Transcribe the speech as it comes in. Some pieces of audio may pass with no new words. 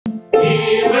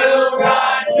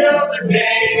the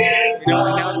day is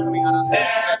gone.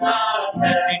 There's not a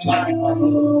passage like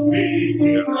holy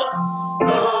Jesus.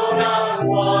 No, not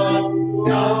one.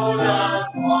 No,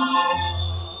 not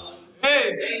one.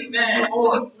 Hey, amen.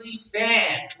 Oh, please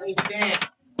stand. Please stand.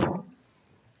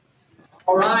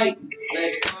 All right,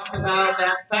 let's talk about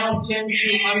that fountain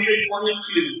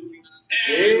 222.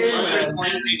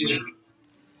 222.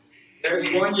 There's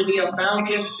going to be a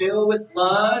fountain filled with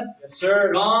blood, yes,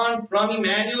 sir, drawn from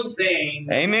Emmanuel's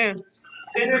veins. Amen.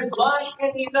 Sinners blush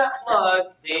beneath that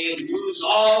blood. They lose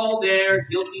all their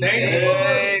guilty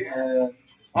stains.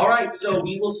 All right, so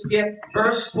we will skip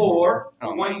verse 4.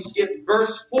 I'm going to skip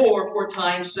verse 4 for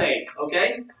time's sake.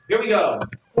 Okay? Here we go.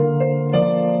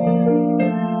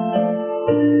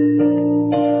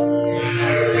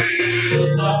 There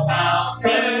is a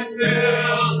fountain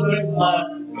filled with blood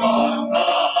drawn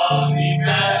from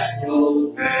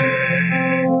Emmanuel's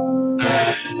veins,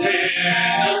 and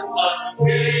sinners plunge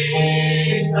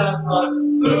beneath the flood,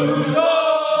 lose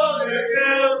all their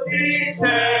guilty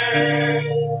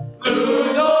stains,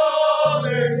 lose all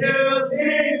their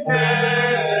guilty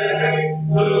stains,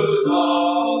 lose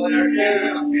all their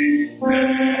guilty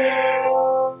stains,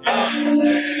 and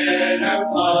sinners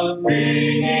plunge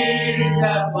beneath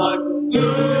that flood,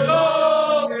 lose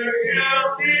all their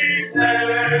guilty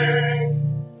stains.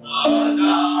 The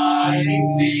dying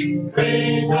thief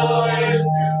rejoices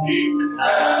to see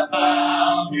the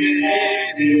fountain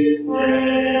in his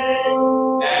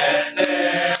name, and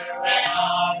there may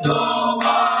not no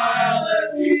while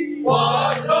as he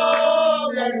wash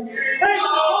all their sins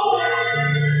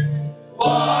away,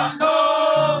 wash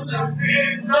all the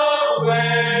sins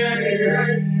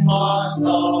away, wash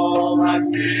all my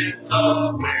sins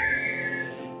away,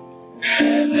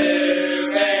 and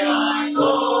there may I go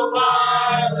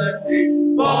violence,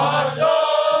 wash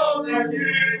all their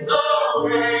sins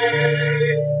away.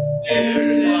 Dear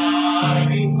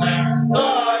shining lamp,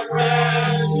 thy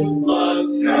precious blood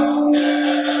shall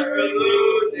never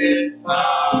lose its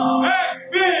power.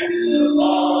 Till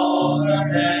all the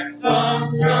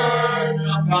ransomed church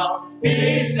of God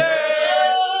be saved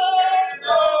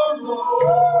no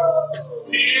more.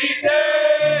 Be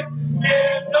saved,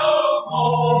 sin no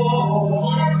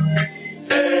more. Be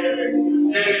saved,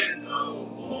 sin no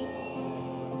more.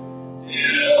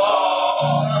 Till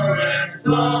all the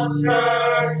ransomed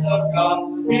church of God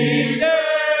be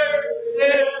saved,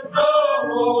 sin no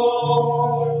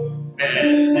more.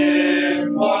 And this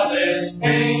for this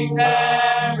things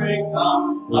every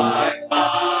tongue lies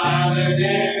silent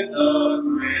in the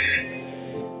grave.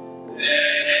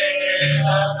 They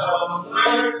have no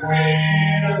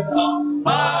mercy song.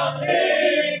 I'll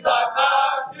sing thy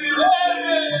power to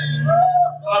heaven.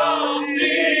 I'll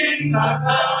sing thy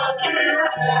power to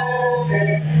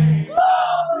heaven.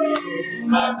 I'll sing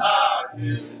thy power to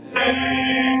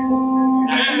heaven.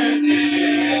 And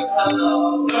if the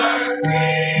Lord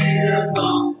mercy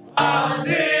song, I'll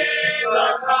sing thy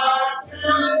power to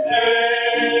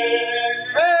sing.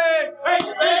 Hey, hey,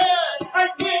 hey, hey,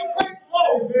 hey,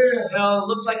 whoa. Well, it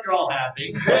looks like you're all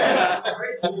happy.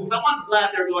 Someone's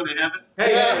glad they're going to heaven.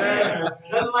 Hey,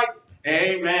 nothing like,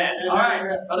 amen. All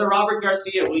right, Brother Robert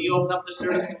Garcia, will you open up the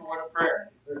service in a word of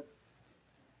prayer?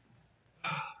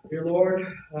 Dear Lord,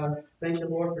 thank you,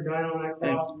 Lord, for dying on that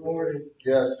cross, Lord, and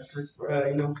Yes.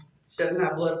 shedding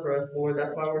that blood for us, Lord.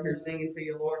 That's why we're here singing to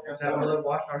you, Lord, because that blood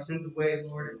washed our sins away,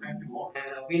 Lord. And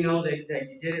we know that you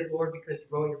did it, Lord, because you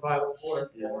wrote your Bible for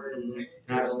us, Lord. And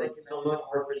I thank you so much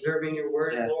for preserving your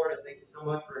word, Lord. And thank you so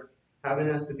much for having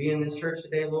us to be in this church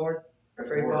today, Lord. I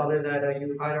pray, Father, that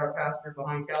you hide our pastor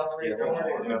behind Calvary,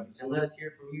 Lord, and let us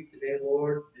hear from you today,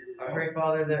 Lord. I pray,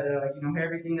 Father, that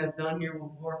everything that's done here will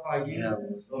glorify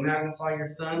you, will magnify your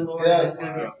Son, Lord. Yes. It's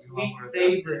going to be a sweet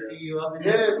savor to you up in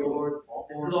heaven, Lord.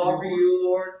 This is all for you,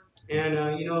 Lord. And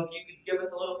if you could give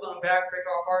us a little something back, prick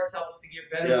our hearts, help us to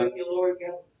get better with you, Lord.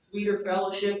 Get sweeter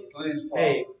fellowship. Please, Father.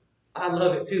 Hey, I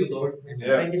love it too, Lord.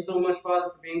 Thank you so much,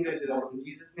 Father, for being good to us. In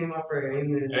Jesus' name I pray.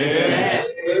 Amen. Amen.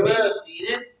 You may be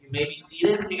seated. You may be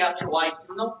seated. Pick out your white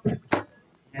hymnal.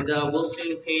 And we'll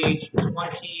sing page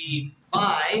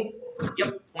 25.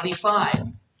 Yep, 25.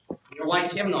 Your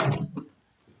white hymnal.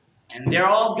 And they're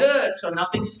all good, so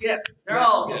nothing skipped. They're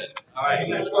all good. All right,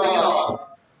 so let's sing it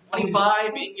all.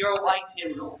 25 in your white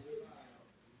hymnal.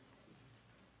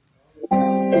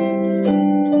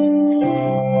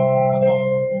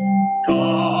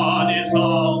 God is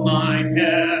all my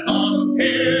devil's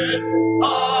sin.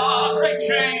 A great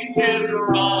change is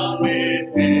wrong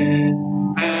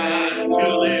within. And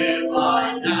to live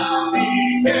I now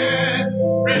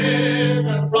begin,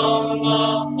 risen from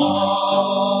the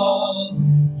fall.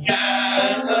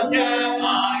 Yet the debt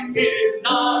I did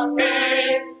not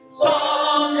pay, so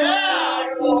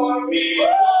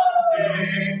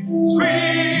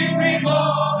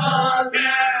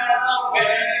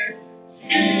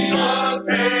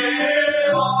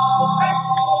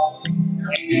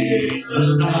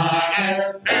Jesus died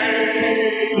and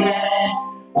paid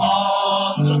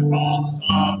on the cross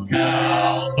of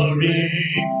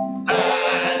Calvary,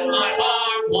 and my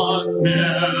heart was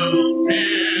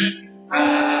melted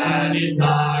at his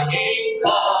dying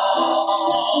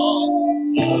call.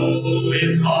 Oh,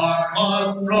 his heart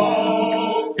was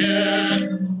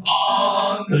broken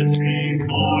on the tree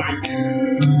for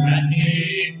you and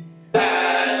me,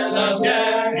 and the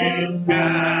debt is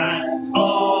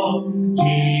canceled.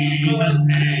 Jesus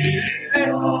paid it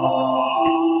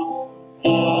all.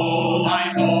 Oh,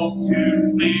 I hope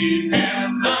to please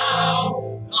him now.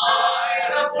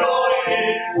 Light of joy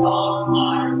is on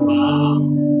my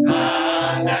brow,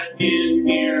 as at his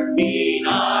dear feet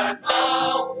I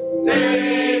bow,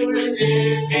 safe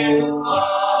within his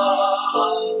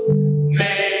love.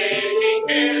 Making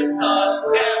his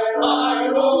the death my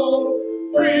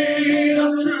own,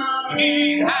 freedom true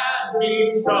he has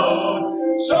bestowed.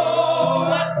 So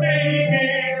I'm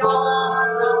singing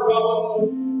on the road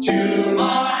to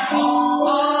my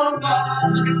home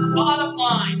above. Look at the bottom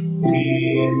line.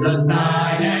 Jesus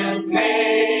died and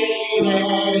paid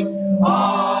it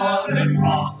on the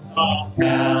cross of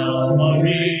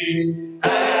Calvary,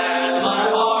 and my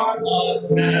heart was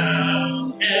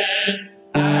melted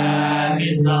at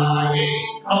his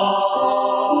dying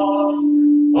call.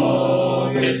 Oh,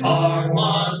 his heart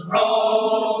was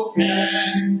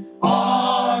broken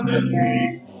on the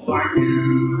tree for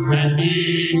you and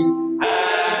me,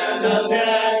 and the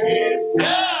debt is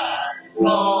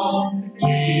canceled.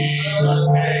 Jesus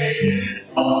paid it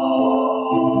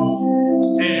all.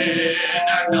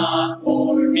 Sinner, not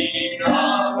for me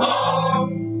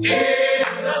alone, did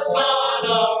the Son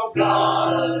of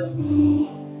God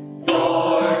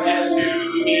your debt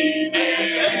to be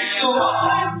paid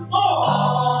on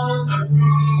the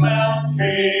cruel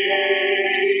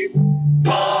tree.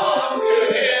 Come to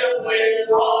him with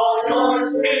all your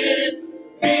sin,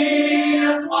 be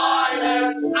as white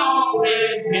as snow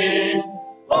in him.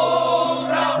 Oh,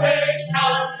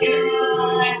 salvation you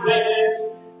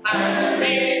win, and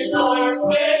rejoice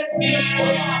with me.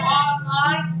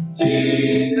 Online,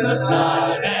 Jesus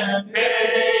died and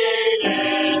paid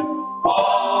it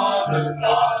on the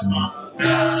cross of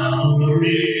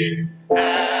Calvary,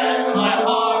 and my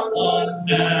heart was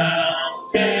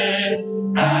melted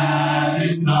at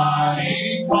his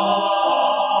dying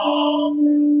call.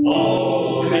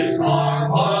 Oh, his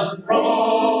heart was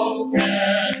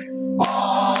broken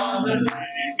on the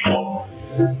tree for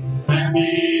you and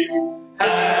me,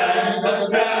 and the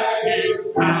debt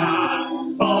is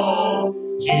canceled.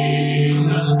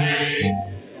 Jesus paid it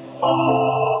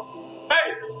all.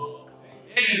 Hey!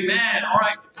 Amen. All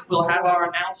right, we'll have our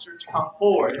announcer to come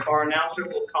forward. If our announcer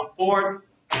will come forward,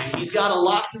 and he's got a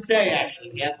lot to say,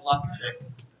 actually. He has a lot to say.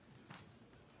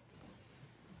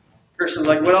 Person's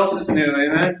like, what else is new,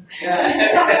 amen?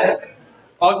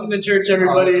 Welcome to church,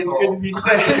 everybody. It's good to be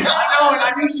saved. I know, and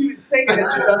I knew she was thinking it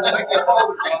too. That's why I said,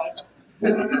 hold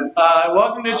it, God.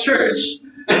 Welcome to church.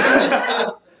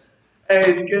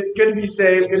 Hey, it's good to be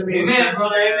saved. Good to be in church.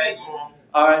 Brother, amen.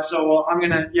 All right, so I'm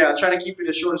gonna try to keep it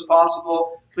as short as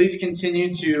possible. Please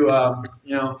continue to go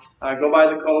by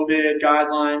the COVID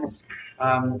guidelines.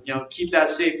 Keep that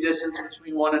safe distance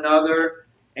between one another.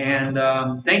 And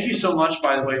thank you so much,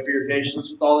 by the way, for your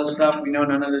patience with all this stuff. We know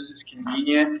none of this is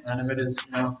convenient. None of it is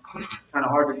kind of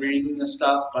hard to breathe in this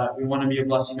stuff. But we want to be a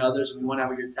blessing to others, and we want to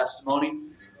have a good testimony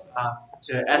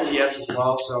to SES as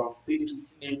well. So please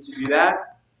continue to do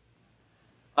that.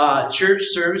 Church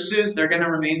services, they're going to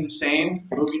remain the same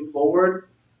moving forward.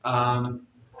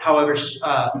 However,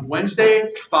 Wednesday,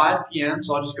 5 p.m.,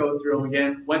 so I'll just go through them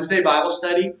again. Wednesday Bible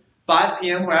study, 5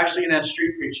 p.m., we're actually going to have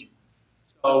street preaching.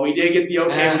 So we did get the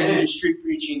okay, we're going to do street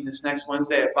preaching this next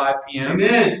Wednesday at 5 p.m.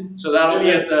 Amen. So that'll be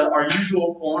at our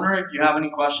usual corner. If you have any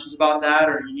questions about that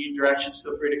or you need directions,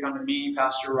 feel free to come to me,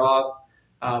 Pastor Rob.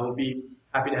 We'll be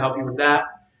happy to help you with that.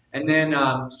 And then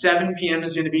 7 p.m.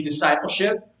 is going to be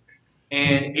discipleship.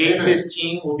 And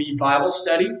 8:15 will be Bible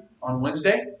study on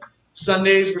Wednesday.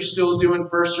 Sundays, we're still doing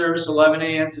first service 11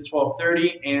 a.m. to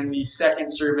 12:30, and the second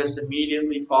service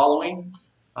immediately following,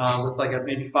 with like a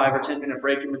maybe 5 or 10 minute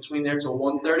break in between there till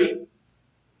 1:30.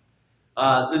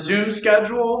 The Zoom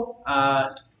schedule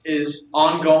is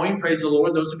ongoing. Praise the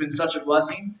Lord. Those have been such a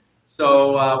blessing.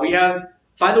 So we have,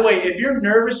 by the way, if you're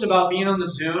nervous about being on the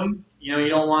Zoom, you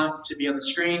don't want to be on the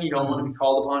screen, you don't want to be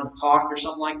called upon to talk or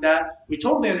something like that, we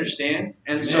totally understand.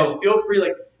 And so feel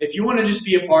free, if you want to just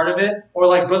be a part of it, or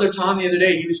like Brother Tom the other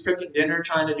day, he was cooking dinner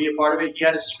trying to be a part of it. He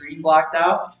had his screen blacked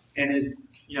out and his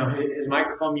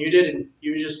microphone muted, and he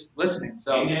was just listening.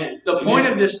 So the point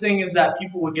of this thing is that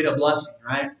people would get a blessing,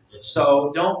 right?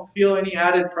 So don't feel any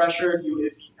added pressure.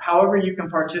 However you can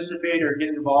participate or get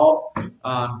involved,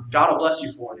 God will bless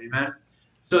you for it. Amen.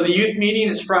 So the youth meeting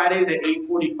is Fridays at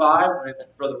 8:45 with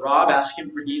Brother Rob. Ask him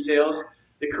for details.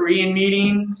 The Korean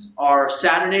meetings are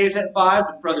Saturdays at 5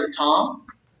 with Brother Tom.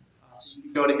 So you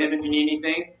can go to him if you need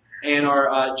anything. And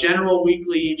our general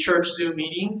weekly church Zoom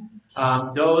meeting,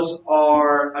 those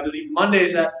are, I believe,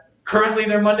 Mondays currently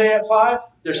they're Monday at 5.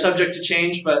 They're subject to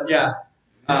change, but yeah,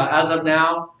 as of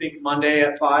now, I think Monday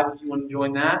at 5 if you want to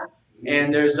join that.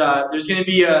 And there's going to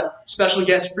be a special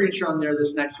guest preacher on there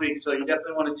this next week, so you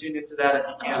definitely want to tune into that if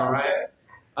you can, all right?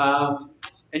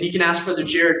 And you can ask Brother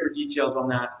Jared for details on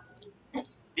that.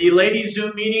 The ladies'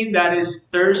 Zoom meeting, that is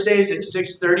Thursdays at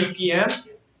 6:30 p.m.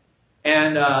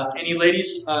 And any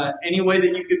ladies, any way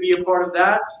that you could be a part of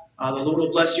that, the Lord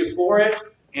will bless you for it.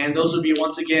 And those will be,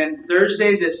 once again,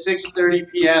 Thursdays at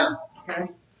 6:30 p.m. Okay.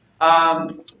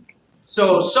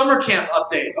 So summer camp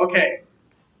update. Okay.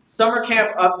 Summer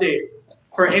camp update.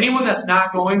 For anyone that's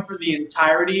not going for the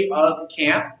entirety of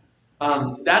camp,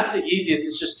 that's the easiest.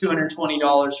 It's just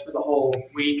 $220 for the whole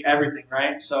week, everything,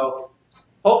 right? So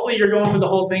hopefully you're going for the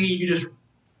whole thing and you can just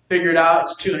figure it out.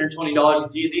 It's $220.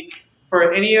 It's easy.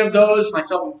 For any of those,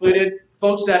 myself included,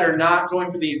 folks that are not going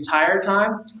for the entire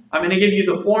time, I'm going to give you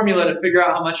the formula to figure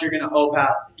out how much you're going to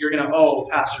owe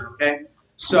Pastor, okay?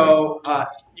 So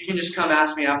you can just come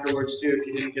ask me afterwards too if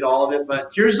you didn't get all of it. But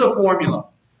here's the formula.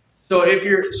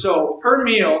 So per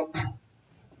meal,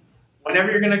 whenever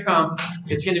you're going to come,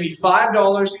 it's going to be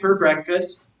 $5 per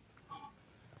breakfast,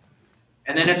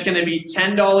 and then it's going to be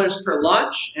 $10 per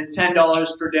lunch and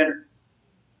 $10 per dinner.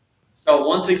 So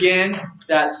once again,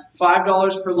 that's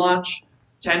 $5 per lunch,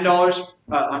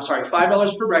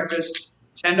 $5 per breakfast,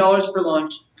 $10 per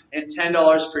lunch, and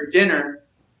 $10 per dinner,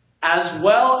 as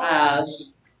well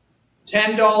as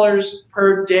 $10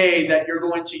 per day that you're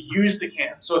going to use the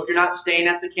camp. So if you're not staying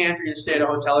at the camp, you're going to stay at a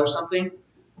hotel or something.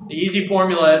 The easy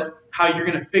formula, how you're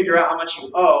going to figure out how much you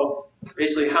owe,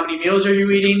 basically how many meals are you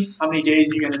eating, how many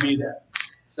days you're going to be there.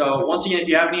 So once again, if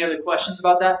you have any other questions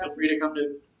about that, feel free to come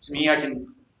to me. I can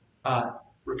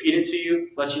repeat it to you,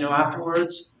 let you know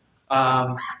afterwards.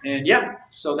 And yeah,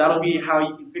 so that'll be how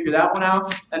you can figure that one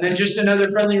out. And then just another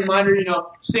friendly reminder,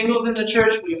 singles in the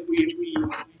church,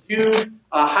 we do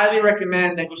highly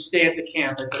recommend that you stay at the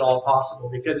camp if at all possible,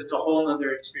 because it's a whole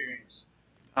other experience.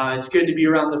 It's good to be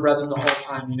around the brethren the whole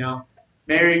time,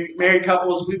 Married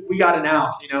couples, we got an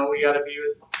out, we got to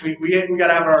be we got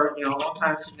to have our,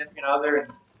 long-time significant other,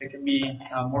 and it can be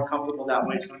more comfortable that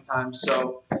way sometimes.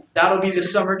 So that'll be the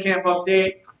summer camp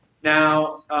update.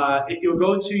 Now, if you'll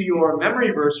go to your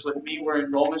memory verse with me, we're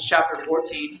in Romans chapter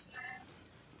 14.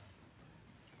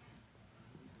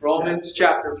 Romans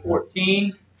chapter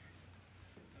 14.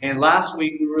 And last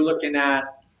week we were looking at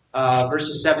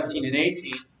verses 17 and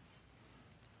 18.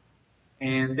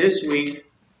 And this week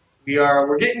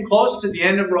we're getting close to the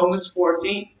end of Romans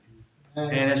 14.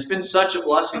 And it's been such a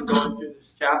blessing going through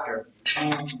this chapter.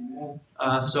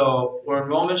 So we're in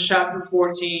Romans chapter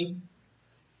 14.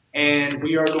 And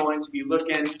we are going to be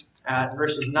looking at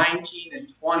verses 19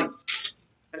 and 20.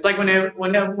 It's like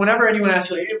whenever anyone asks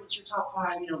you, hey, what's your top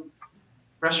 5,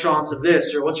 restaurants of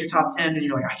this, or what's your top 10, and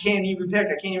you're like, I can't even pick,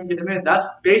 I can't even get them in.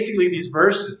 That's basically these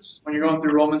verses. When you're going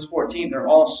through Romans 14, they're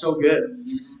all so good.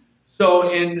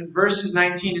 So in verses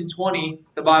 19 and 20,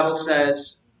 the Bible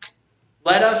says,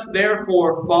 let us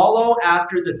therefore follow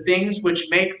after the things which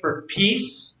make for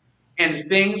peace, and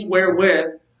things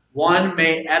wherewith one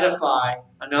may edify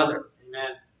another.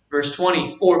 Amen. Verse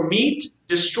 20, for meat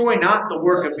destroy not the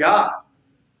work of God.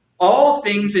 All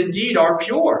things indeed are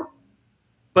pure,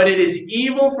 but it is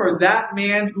evil for that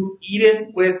man who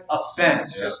eateth with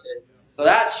offense. Yeah. So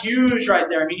that's huge right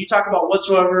there. I mean, you talk about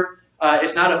whatsoever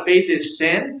is not of faith is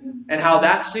sin, and how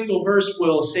that single verse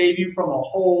will save you from a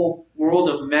whole world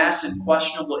of mess and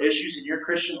questionable issues in your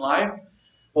Christian life.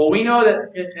 Well, we know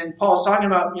that, and Paul's talking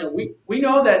about, we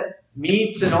know that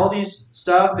meats and all these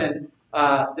stuff, and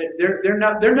they're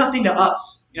nothing to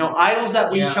us. Idols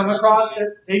that we come across,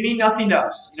 they mean nothing to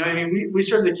us. We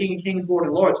serve the King of Kings, Lord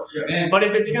of Lords. Yeah. But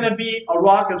if it's going to be a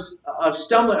rock of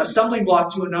stumbling, a stumbling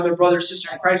block to another brother or sister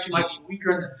in Christ who might be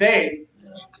weaker in the faith,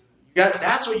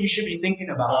 that's what you should be thinking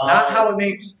about. Not how it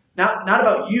makes, not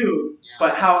about you,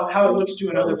 but how it looks to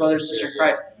another brother or sister in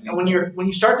Christ. And when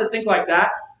you start to think like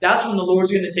that, that's when the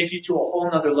Lord's going to take you to a whole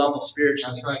other level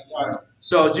spiritually. That's right. Yeah.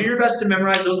 So do your best to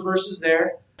memorize those verses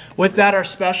there. With that, our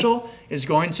special is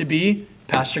going to be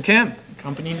Pastor Kim,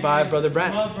 accompanied by Brother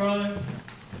Brent. Come on, brother.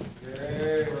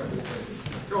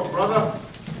 Let's go, brother.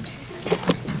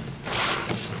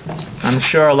 I'm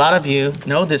sure a lot of you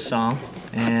know this song,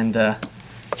 and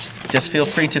Just feel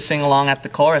free to sing along at the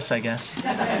chorus, I guess.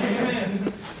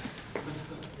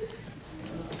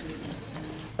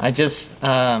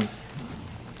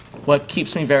 What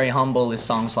keeps me very humble is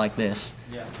songs like this.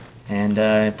 And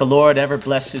if the Lord ever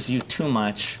blesses you too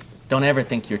much, don't ever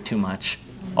think you're too much.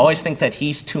 Always think that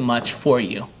He's too much for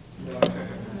you.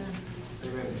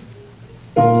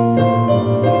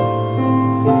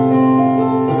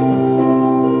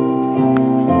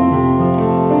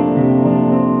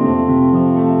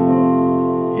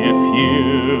 If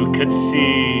you could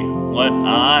see what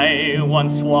I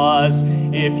once was,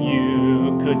 if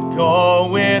you could go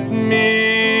with me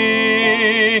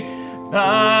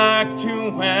back to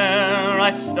where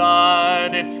I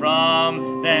started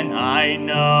from, then I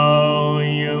know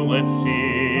you would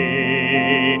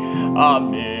see a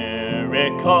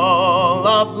miracle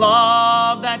of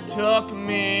love that took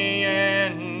me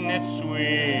in its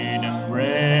sweet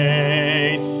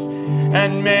embrace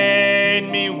and made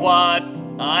me what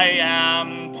I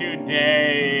am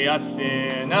today, a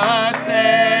sinner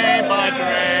saved by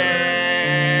grace.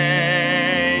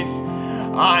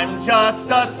 I'm just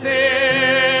a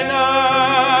sinner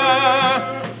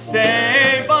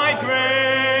saved by grace.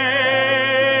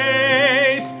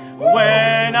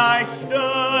 When I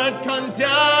stood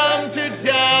condemned to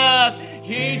death,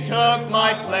 He took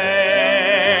my place.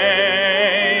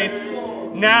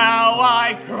 Now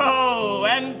I grow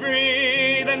and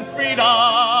breathe in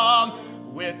freedom.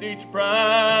 With each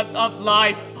breath of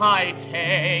life I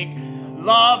take,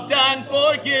 loved and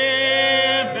forgiven,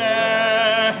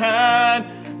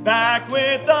 back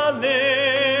with the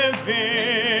living.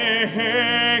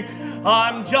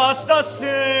 I'm just a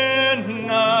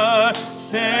sinner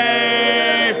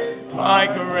saved by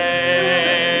grace.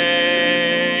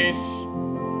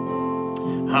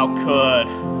 How could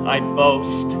I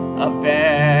boast of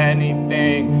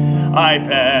anything I've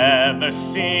ever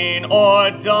seen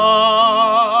or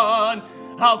done?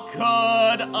 How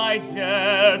could I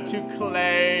dare to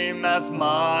claim as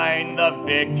mine the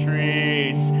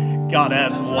victories God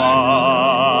has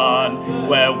won?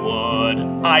 Where would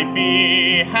I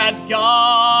be had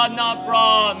God not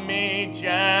brought me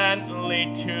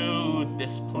gently to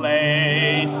this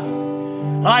place?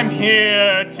 I'm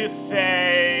here to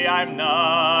say I'm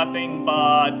nothing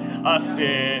but a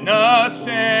sinner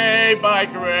saved by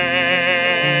grace.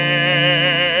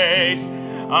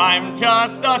 I'm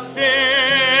just a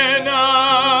sinner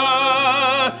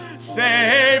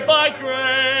saved by grace.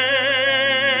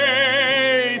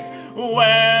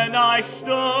 When I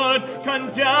stood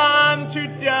condemned to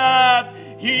death,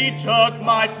 He took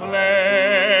my place.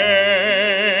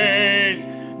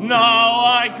 Now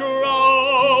I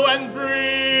grow and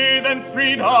breathe in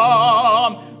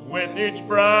freedom. With each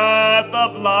breath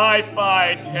of life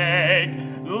I take,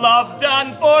 loved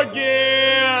and forgiven,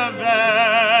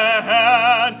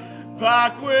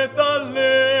 back with the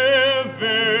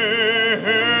living.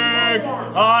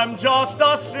 I'm just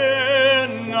a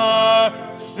sinner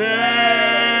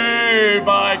saved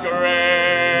by grace.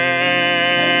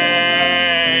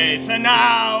 And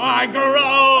now I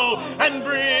grow and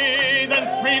breathe in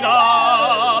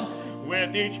freedom.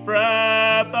 With each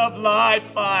breath of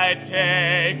life I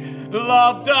take,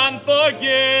 loved and forgiven,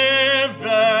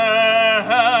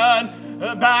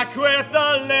 back with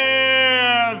the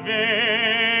living.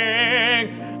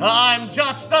 I'm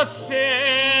just a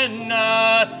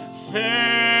sinner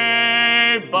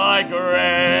saved by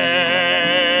grace.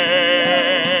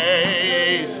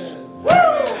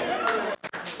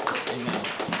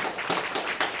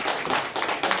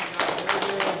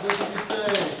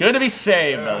 Good to be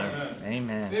saved, brother.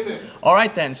 Amen. All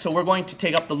right, then. So we're going to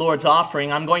take up the Lord's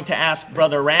offering. I'm going to ask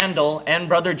Brother Randall and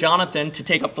Brother Jonathan to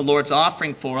take up the Lord's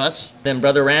offering for us. Then,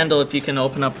 Brother Randall, if you can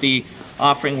open up the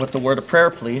offering with the word of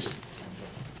prayer, please.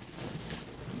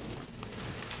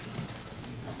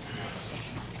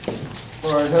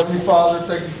 All right, Heavenly Father,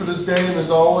 thank you for this day, and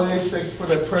as always, thank you for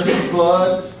that precious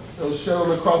blood that was shed on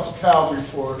the cross of Calvary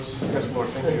for us. Yes, Lord,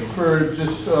 Thank you for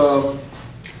just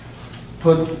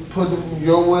putting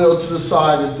your will to the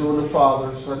side and doing the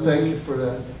Father's. I thank you for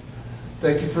that.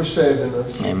 Thank you for saving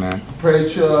us. Amen. Pray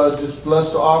that you just bless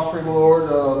the offering,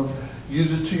 Lord.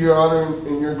 Use it to your honor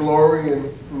and your glory, and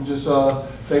just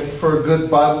thank you for a good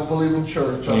Bible-believing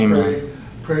church. Amen.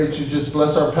 Pray that you just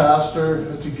bless our pastor,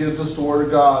 that he gives us the word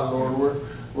of God, Lord.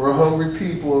 We're a hungry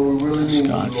people, and we really need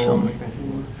God, you, fill Lord. me.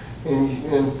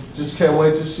 And just can't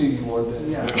wait to see you one day.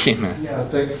 Yeah. Amen. I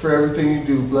thank you for everything you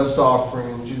do. Bless the offering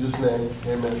in Jesus' name.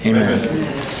 Amen. Amen.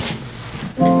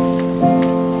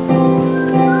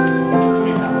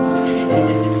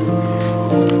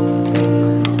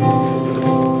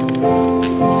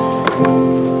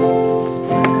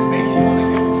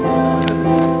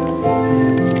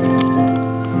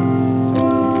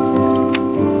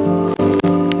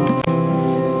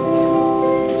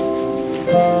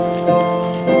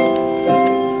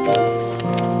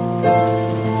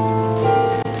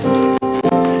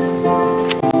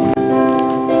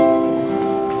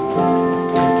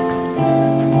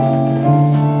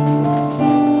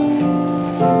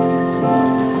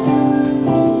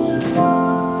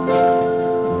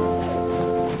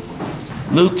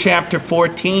 chapter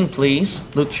 14,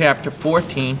 please. Luke chapter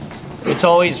 14. It's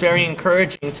always very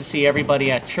encouraging to see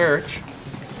everybody at church.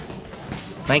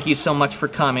 Thank you so much for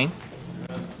coming.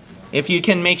 If you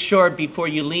can make sure before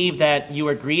you leave that you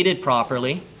are greeted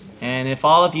properly, and if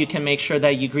all of you can make sure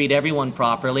that you greet everyone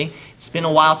properly. It's been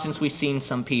a while since we've seen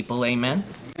some people. Amen?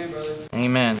 Amen, brother.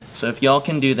 Amen. So if y'all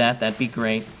can do that, that'd be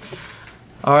great.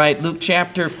 All right, Luke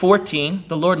chapter 14.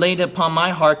 The Lord laid it upon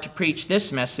my heart to preach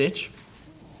this message.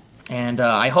 And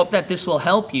I hope that this will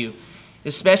help you,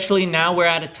 especially now we're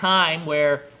at a time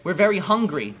where we're very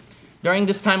hungry. During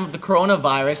this time of the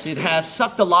coronavirus, it has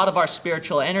sucked a lot of our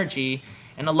spiritual energy,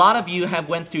 and a lot of you have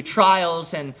went through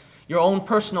trials and your own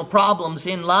personal problems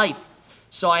in life.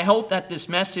 So I hope that this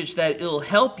message, that it'll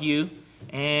help you.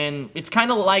 And it's kind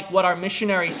of like what our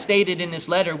missionary stated in his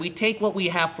letter. We take what we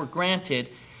have for granted.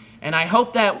 And I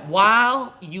hope that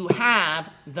while you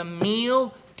have the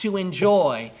meal to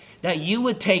enjoy, that you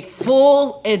would take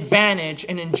full advantage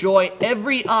and enjoy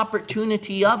every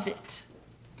opportunity of it.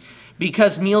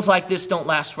 Because meals like this don't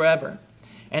last forever.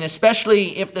 And especially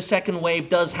if the second wave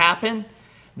does happen,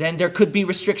 then there could be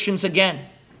restrictions again.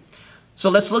 So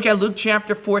let's look at Luke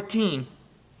chapter 14.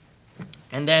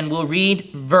 And then we'll read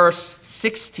verse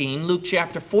 16, Luke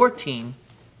chapter 14.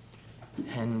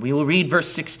 And we will read verse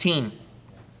 16.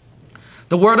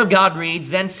 The word of God reads,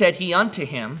 Then said he unto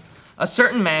him, A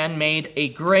certain man made a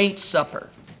great supper,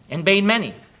 and bade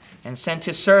many, and sent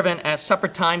his servant at supper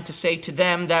time to say to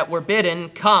them that were bidden,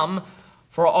 Come,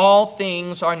 for all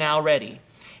things are now ready.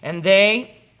 And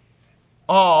they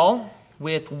all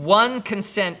with one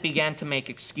consent began to make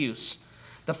excuse.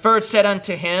 The first said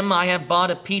unto him, I have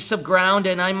bought a piece of ground,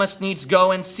 and I must needs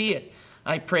go and see it.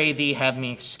 I pray thee, have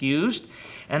me excused.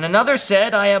 And another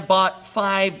said, I have bought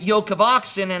 5 yoke of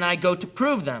oxen, and I go to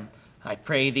prove them. I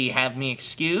pray thee, have me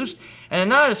excused. And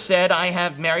another said, I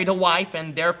have married a wife,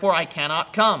 and therefore I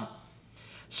cannot come.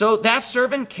 So that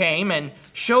servant came and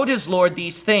showed his lord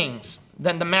these things.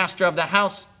 Then the master of the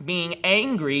house, being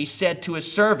angry, said to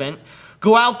his servant,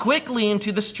 Go out quickly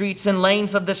into the streets and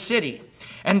lanes of the city,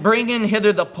 and bring in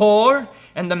hither the poor,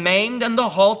 and the maimed, and the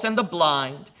halt, and the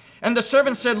blind. And the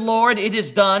servant said, Lord, it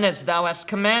is done as thou hast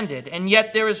commanded, and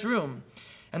yet there is room.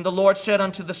 And the Lord said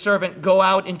unto the servant, Go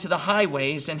out into the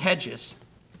highways and hedges,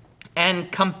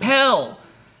 and compel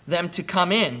them to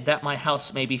come in, that my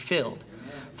house may be filled.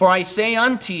 For I say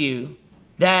unto you,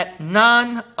 that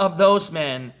none of those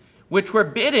men which were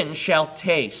bidden shall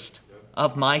taste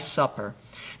of my supper.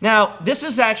 Now, this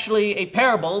is actually a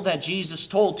parable that Jesus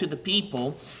told to the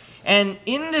people. And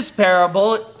in this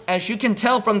parable, as you can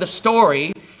tell from the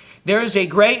story, there is a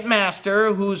great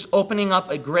master who's opening up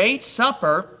a great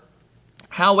supper.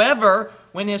 However,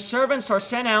 when his servants are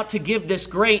sent out to give this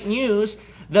great news,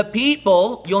 the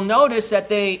people, you'll notice that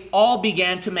they all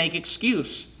began to make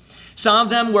excuse. Some of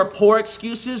them were poor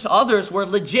excuses, others were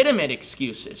legitimate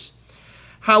excuses.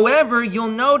 However, you'll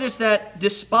notice that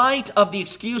despite of the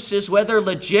excuses, whether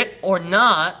legit or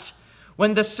not,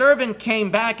 when the servant came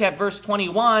back at verse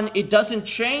 21, it doesn't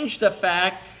change the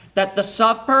fact that the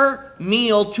supper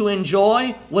meal to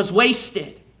enjoy was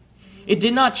wasted. It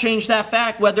did not change that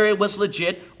fact whether it was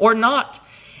legit or not.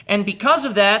 And because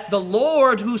of that, the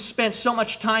Lord, who spent so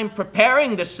much time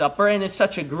preparing the supper, and is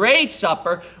such a great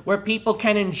supper where people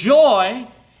can enjoy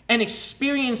and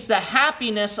experience the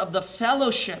happiness of the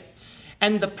fellowship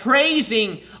and the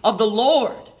praising of the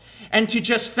Lord, and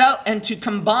to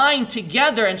combine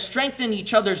together and strengthen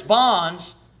each other's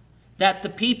bonds, that the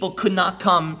people could not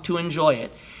come to enjoy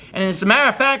it. And as a matter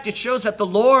of fact, it shows that the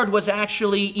Lord was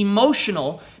actually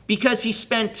emotional, because he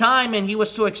spent time and he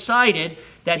was so excited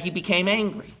that he became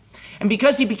angry. And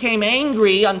because he became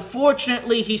angry,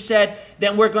 unfortunately, he said,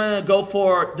 then we're going to go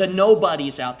for the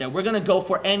nobodies out there. We're going to go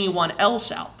for anyone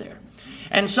else out there.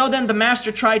 And so then the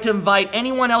master tried to invite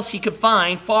anyone else he could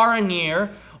find, far and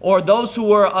near, or those who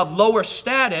were of lower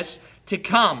status, to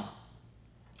come.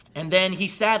 And then he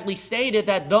sadly stated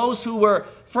that those who were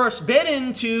first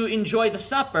bidden to enjoy the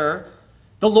supper,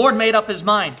 the Lord made up his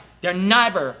mind. They're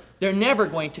never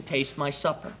going to taste my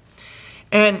supper.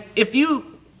 And if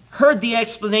you heard the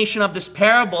explanation of this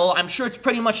parable, I'm sure it's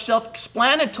pretty much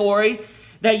self-explanatory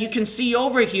that you can see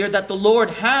over here that the Lord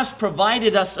has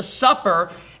provided us a supper,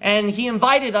 and he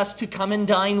invited us to come and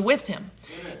dine with him.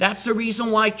 Amen. That's the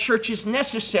reason why church is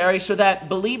necessary, so that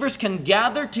believers can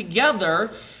gather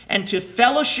together and to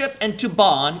fellowship and to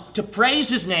bond, to praise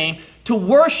his name, to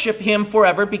worship him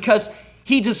forever, because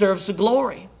he deserves the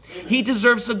glory. Amen. He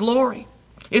deserves the glory.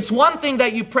 It's one thing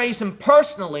that you praise him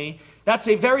personally. That's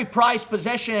a very prized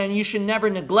possession, and you should never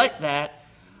neglect that.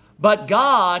 But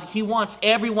God, he wants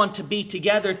everyone to be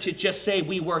together to just say,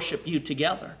 we worship you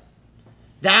together.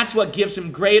 That's what gives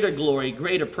him greater glory,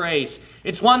 greater praise.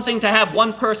 It's one thing to have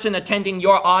one person attending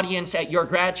your audience at your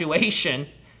graduation,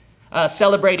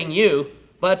 celebrating you,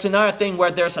 but it's another thing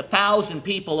where there's 1,000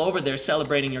 people over there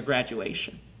celebrating your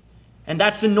graduation. And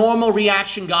that's the normal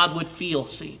reaction God would feel,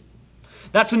 see.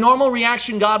 That's a normal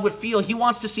reaction God would feel. He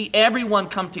wants to see everyone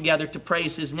come together to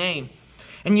praise his name.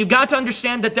 And you've got to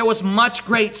understand that there was much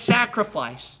great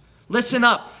sacrifice. Listen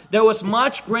up. There was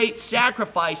much great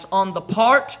sacrifice on the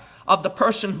part of the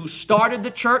person who started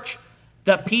the church,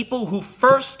 the people who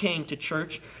first came to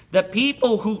church, the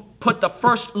people who put the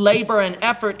first labor and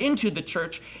effort into the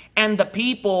church, and the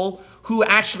people who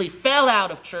actually fell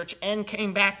out of church and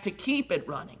came back to keep it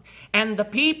running. And the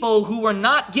people who were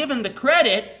not given the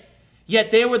credit,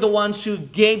 yet they were the ones who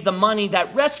gave the money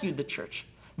that rescued the church.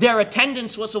 Their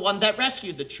attendance was the one that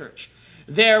rescued the church.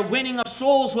 Their winning of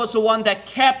souls was the one that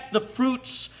kept the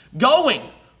fruits going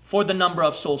for the number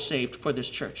of souls saved for this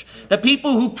church. The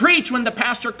people who preach when the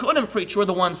pastor couldn't preach were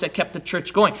the ones that kept the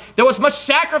church going. There was much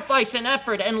sacrifice and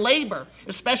effort and labor,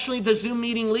 especially the Zoom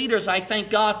meeting leaders. I thank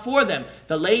God for them.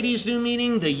 The ladies Zoom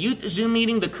meeting, the youth Zoom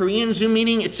meeting, the Korean Zoom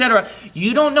meeting, etc.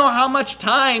 You don't know how much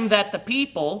time that the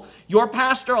people, your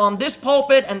pastor on this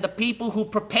pulpit and the people who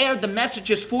prepared the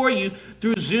messages for you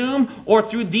through Zoom or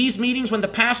through these meetings when the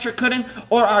pastor couldn't,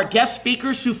 or our guest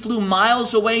speakers who flew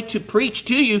miles away to preach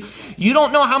to you, you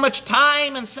don't know how much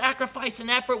time and sacrifice and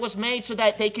effort was made so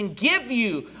that they can give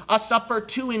you a supper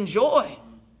to enjoy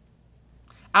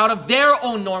out of their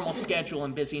own normal schedule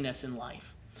and busyness in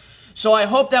life. So I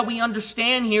hope that we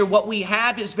understand here what we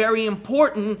have is very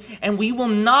important, and we will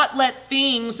not let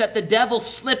things that the devil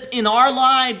slip in our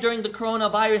life during the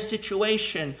coronavirus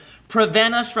situation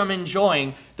prevent us from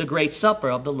enjoying the great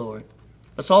supper of the Lord.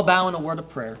 Let's all bow in a word of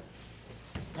prayer.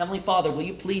 Heavenly Father, will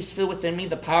you please fill within me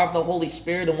the power of the Holy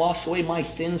Spirit and wash away my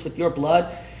sins with your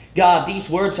blood? God, these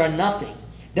words are nothing.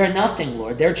 They're nothing,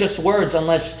 Lord. They're just words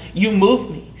unless you move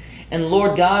me. And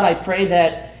Lord God, I pray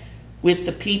that with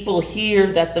the people here,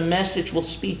 that the message will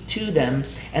speak to them,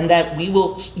 and that we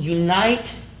will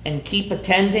unite and keep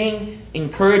attending,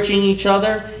 encouraging each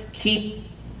other, keep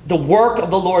the work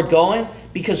of the Lord going,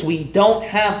 because we don't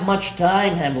have much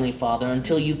time, Heavenly Father,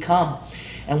 until you come.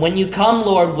 And when you come,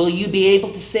 Lord, will you be able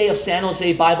to say of San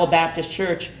Jose Bible Baptist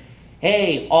Church,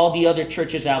 hey, all the other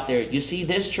churches out there, you see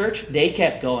this church? They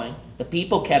kept going. The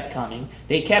people kept coming.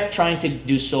 They kept trying to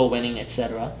do soul winning,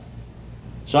 etc.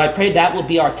 So I pray that will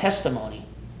be our testimony,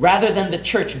 rather than the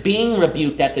church being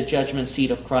rebuked at the judgment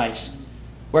seat of Christ,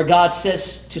 where God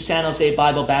says to San Jose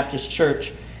Bible Baptist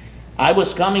Church, I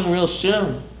was coming real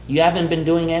soon. You haven't been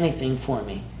doing anything for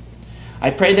me. I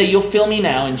pray that you'll fill me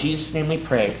now. In Jesus' name we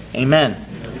pray. Amen.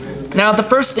 Now, the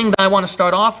first thing that I want to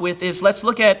start off with is, let's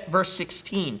look at verse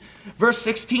 16. Verse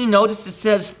 16, notice it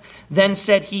says, Then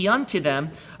said he unto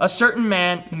them, A certain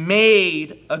man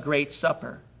made a great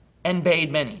supper, and bade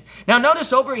many. Now,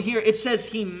 notice over here, it says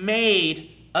he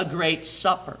made a great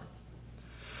supper.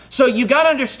 So you've got to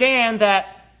understand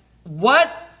that what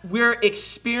we're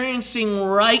experiencing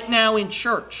right now in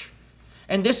church,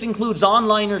 and this includes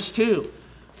onliners too,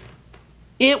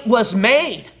 it was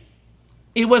made.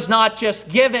 It was not just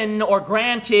given or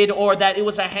granted or that it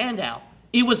was a handout.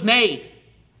 It was made.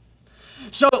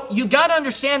 So you've got to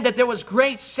understand that there was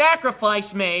great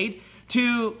sacrifice made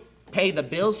to pay the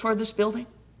bills for this building,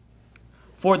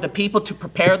 for the people to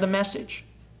prepare the message,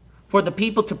 for the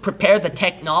people to prepare the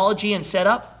technology and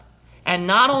setup. And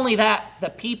not only that, the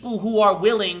people who are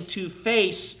willing to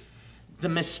face the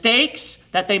mistakes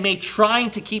that they made trying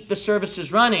to keep the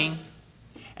services running,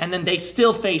 and then they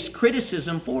still face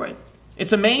criticism for it.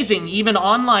 It's amazing, even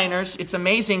onliners, it's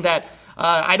amazing that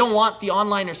I don't want the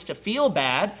onliners to feel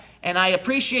bad, and I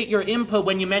appreciate your input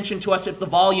when you mention to us if the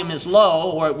volume is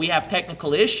low or we have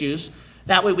technical issues.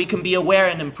 That way we can be aware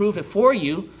and improve it for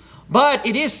you. But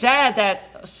it is sad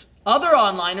that other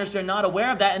onliners are not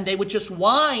aware of that, and they would just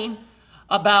whine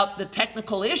about the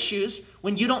technical issues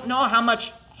when you don't know how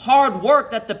much hard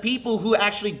work that the people who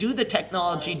actually do the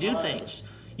technology do things.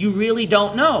 You really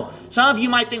don't know. Some of you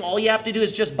might think all you have to do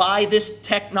is just buy this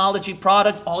technology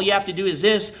product. All you have to do is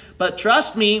this. But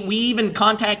trust me, we even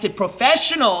contacted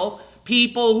professional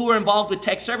people who are involved with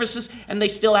tech services, and they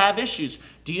still have issues.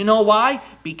 Do you know why?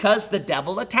 Because the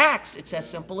devil attacks. It's as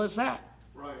simple as that.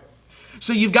 Right.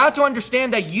 So you've got to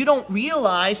understand that you don't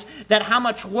realize that how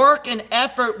much work and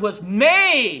effort was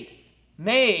made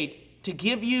to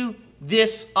give you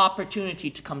this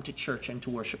opportunity to come to church and to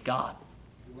worship God.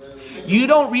 You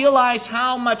don't realize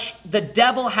how much the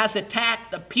devil has attacked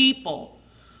the people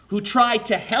who tried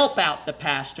to help out the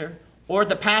pastor or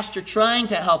the pastor trying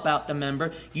to help out the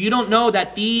member, you don't know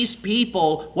that these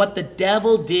people, what the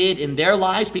devil did in their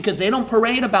lives, because they don't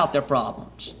parade about their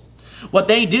problems. What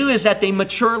they do is that they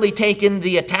maturely take in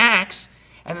the attacks,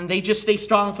 and then they just stay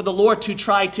strong for the Lord to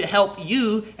try to help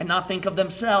you and not think of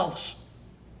themselves.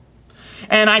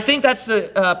 And I think that's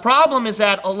the problem, is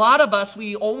that a lot of us,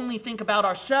 we only think about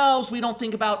ourselves. We don't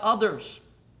think about others.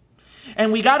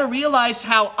 And we got to realize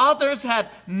how others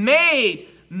have made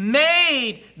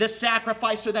the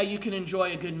sacrifice so that you can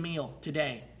enjoy a good meal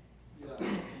today. Yeah.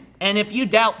 And if you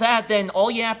doubt that, then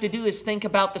all you have to do is think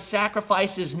about the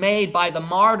sacrifices made by the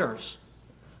martyrs.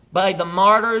 By the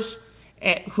martyrs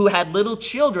who had little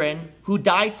children who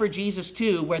died for Jesus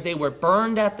too, where they were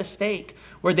burned at the stake,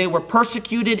 where they were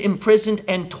persecuted, imprisoned,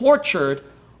 and tortured.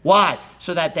 Why?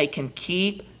 So that they can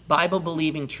keep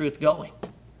Bible-believing truth going.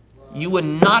 You would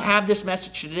not have this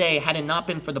message today had it not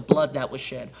been for the blood that was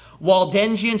shed.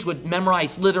 Waldensians would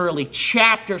memorize literally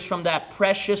chapters from that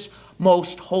precious,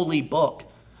 most holy book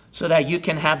so that you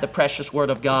can have the precious Word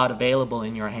of God available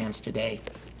in your hands today.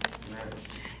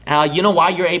 You know why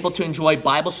you're able to enjoy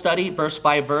Bible study verse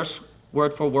by verse,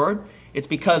 word for word? It's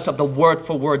because of the word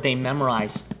for word they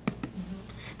memorize.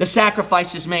 The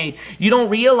sacrifice is made. You don't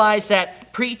realize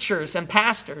that preachers and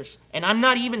pastors, and I'm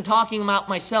not even talking about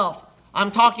myself, I'm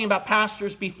talking about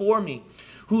pastors before me,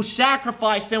 who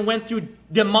sacrificed and went through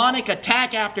demonic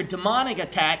attack after demonic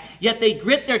attack, yet they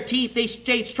grit their teeth, they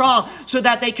stayed strong so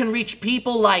that they can reach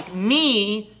people like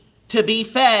me to be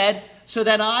fed, so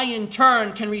that I in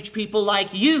turn can reach people like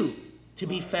you to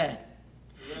be fed.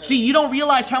 See, you don't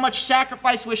realize how much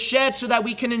sacrifice was shed so that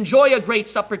we can enjoy a great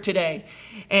supper today.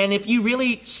 And if you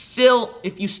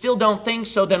still don't think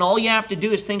so, then all you have to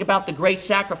do is think about the great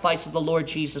sacrifice of the Lord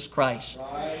Jesus Christ.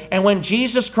 And when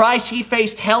Jesus Christ, he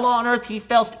faced hell on earth, he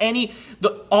faced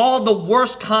all the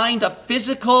worst kind of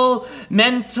physical,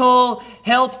 mental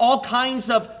health, all kinds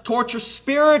of torture,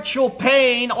 spiritual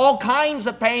pain, all kinds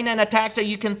of pain and attacks that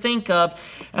you can think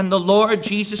of. And the Lord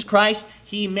Jesus Christ,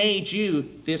 he made you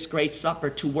this great supper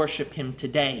to worship him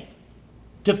today,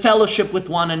 to fellowship with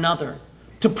one another,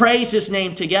 to praise his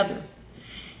name together.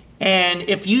 And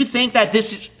if you think that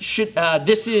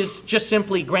this is just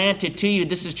simply granted to you,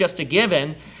 this is just a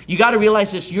given, you got to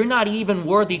realize this: you're not even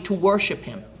worthy to worship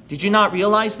him. Did you not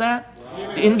realize that?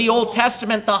 In the Old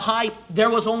Testament, there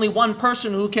was only one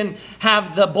person who can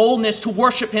have the boldness to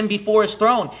worship him before his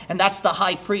throne, and that's the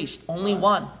high priest. Only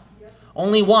one.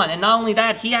 Only one. And not only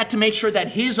that, he had to make sure that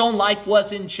his own life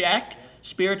was in check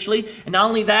spiritually. And not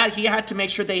only that, he had to make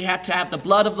sure they had to have the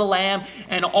blood of the lamb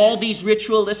and all these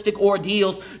ritualistic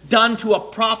ordeals done to a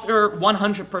proper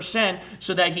 100%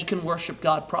 so that he can worship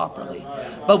God properly.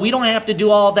 But we don't have to do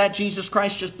all that. Jesus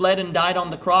Christ just bled and died on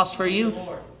the cross for you.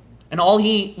 And all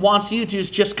he wants you to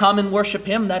is just come and worship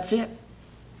him. That's it.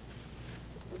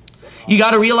 You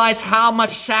got to realize how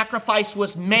much sacrifice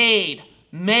was made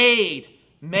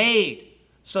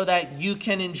so that you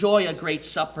can enjoy a great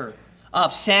supper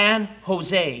of San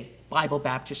Jose Bible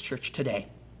Baptist Church today.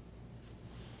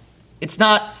 It's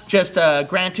not just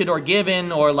granted or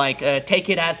given or like take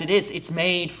it as it is. It's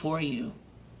made for you.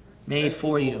 Made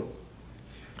for you.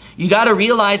 You got to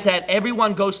realize that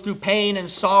everyone goes through pain and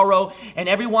sorrow, and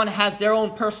everyone has their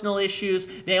own personal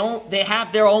issues. They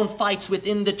have their own fights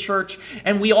within the church,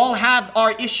 and we all have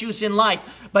our issues in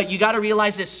life. But you got to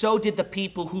realize that so did the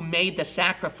people who made the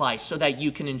sacrifice so that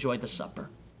you can enjoy the supper.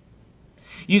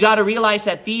 You got to realize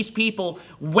that these people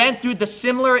went through the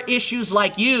similar issues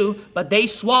like you, but they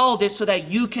swallowed it so that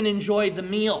you can enjoy the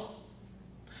meal.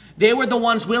 They were the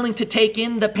ones willing to take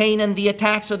in the pain and the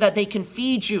attack so that they can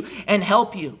feed you and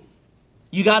help you.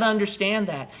 You got to understand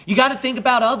that. You got to think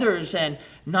about others and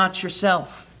not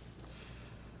yourself.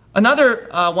 Another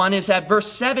one is at verse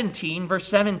 17. Verse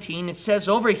 17, it says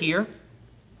over here,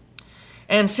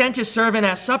 "And sent his servant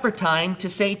at supper time to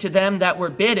say to them that were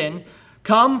bidden,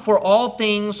 Come, for all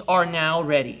things are now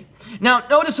ready." Now,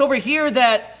 notice over here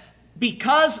that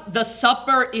because the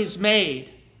supper is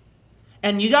made,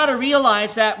 and you got to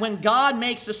realize that when God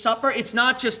makes the supper, it's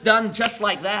not just done just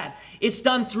like that. It's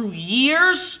done through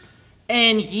years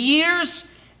and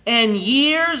years and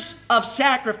years of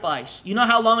sacrifice. You know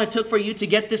how long it took for you to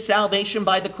get this salvation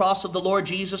by the cross of the Lord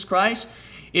Jesus Christ?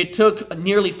 It took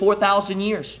nearly 4,000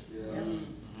 years.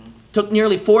 Took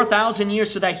nearly 4,000 years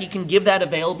so that he can give that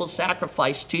available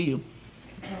sacrifice to you.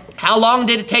 How long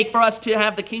did it take for us to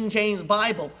have the King James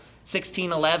Bible?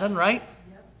 1611, right?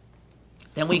 Yep.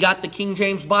 Then we got the King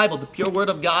James Bible, the pure word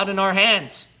of God in our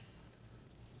hands.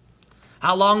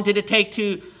 How long did it take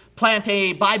to plant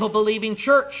a Bible-believing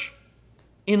church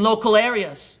in local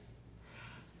areas?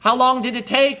 How long did it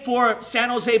take for San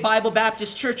Jose Bible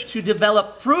Baptist Church to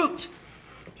develop fruit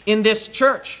in this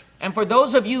church. And for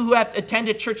those of you who have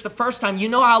attended church the first time, you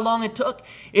know how long it took.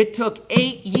 It took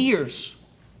 8 years.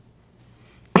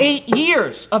 8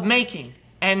 years of making.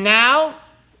 And now,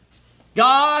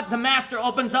 God, the Master,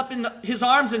 opens up in his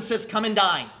arms and says, come and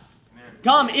dine.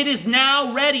 Come, it is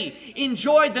now ready.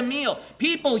 Enjoy the meal.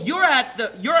 People, you're at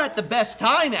the best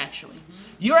time, actually.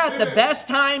 You're at the best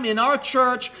time in our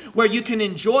church where you can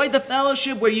enjoy the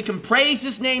fellowship, where you can praise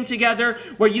his name together,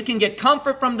 where you can get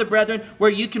comfort from the brethren,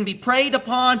 where you can be prayed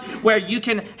upon, where you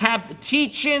can have the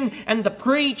teaching and the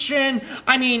preaching.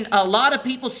 I mean, a lot of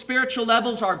people's spiritual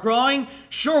levels are growing.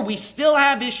 Sure, we still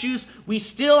have issues. We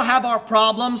still have our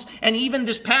problems. And even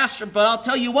this pastor, but I'll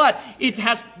tell you what, it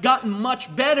has gotten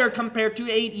much better compared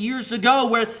to 8 years ago,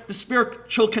 where the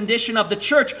spiritual condition of the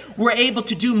church, we're able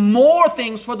to do more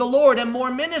things for the Lord and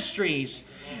more ministries.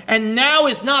 And now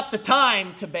is not the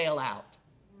time to bail out.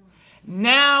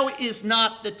 Now is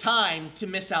not the time to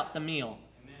miss out the meal.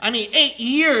 I mean, 8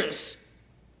 years,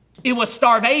 it was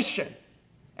starvation.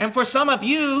 And for some of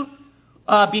you,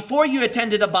 before you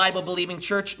attended a Bible-believing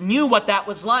church, knew what that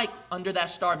was like under that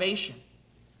starvation.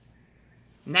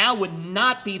 Now would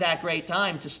not be that great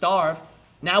time to starve.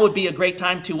 Now would be a great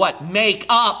time to what? Make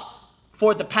up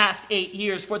for the past 8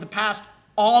 years, for the past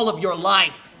all of your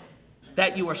life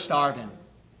that you were starving.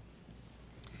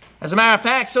 As a matter of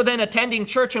fact, so then attending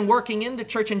church and working in the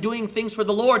church and doing things for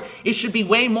the Lord, it should be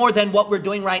way more than what we're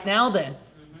doing right now then.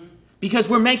 Because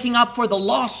we're making up for the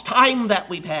lost time that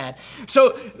we've had.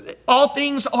 So all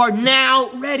things are now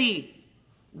ready.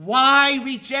 Why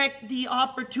reject the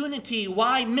opportunity?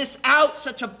 Why miss out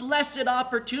such a blessed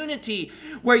opportunity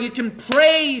where you can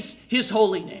praise his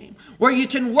holy name, where you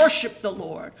can worship the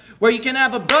Lord, where you can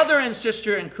have a brother and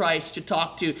sister in Christ to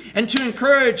talk to and to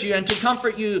encourage you and to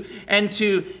comfort you and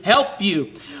to help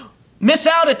you? Miss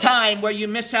out a time where you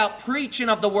miss out preaching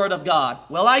of the Word of God.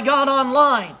 Well, I got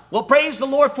online. Well, praise the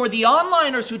Lord for the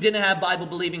onliners who didn't have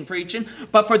Bible-believing preaching.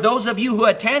 But for those of you who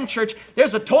attend church,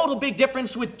 there's a total big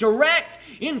difference with direct,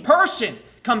 in person,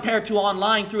 compared to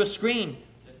online through a screen.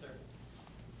 Yes, sir.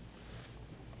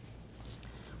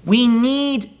 We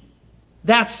need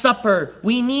that supper.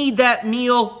 We need that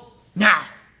meal now.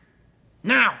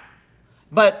 Now.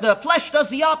 But the flesh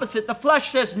does the opposite. The flesh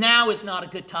says now is not a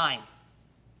good time.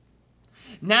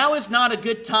 Now is not a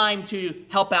good time to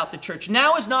help out the church.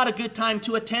 Now is not a good time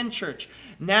to attend church.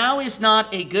 Now is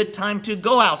not a good time to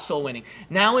go out soul winning.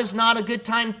 Now is not a good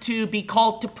time to be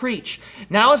called to preach.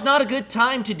 Now is not a good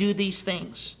time to do these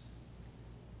things.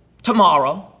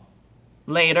 Tomorrow,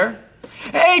 later.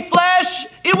 Hey, flesh,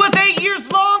 it was 8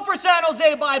 years long for San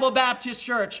Jose Bible Baptist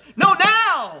Church. No,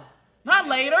 now. Not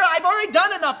later. I've already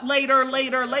done enough later.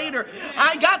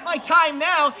 I got my time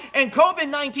now, and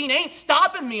COVID-19 ain't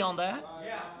stopping me on that.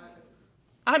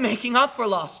 I'm making up for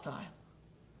lost time.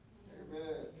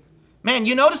 Man,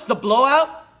 you notice the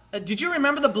blowout? Did you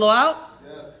remember the blowout?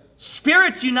 Yes.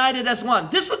 Spirits united as one.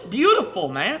 This was beautiful,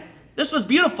 man. This was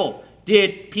beautiful.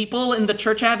 Did people in the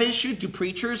church have issues? Do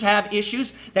preachers have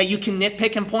issues that you can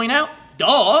nitpick and point out?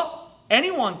 Duh.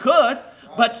 Anyone could.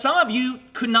 But some of you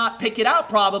could not pick it out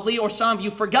probably, or some of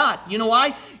you forgot. You know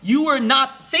why? You were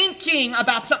not thinking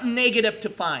about something negative to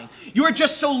find. You were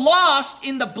just so lost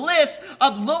in the bliss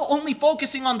of only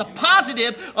focusing on the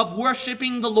positive of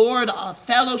worshiping the Lord,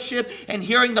 fellowship, and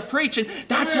hearing the preaching.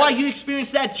 That's why you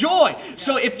experienced that joy.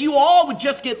 So if you all would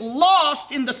just get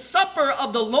lost in the supper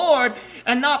of the Lord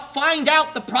and not find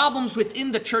out the problems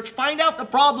within the church, find out the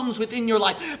problems within your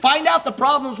life, find out the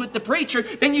problems with the preacher,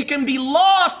 then you can be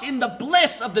lost in the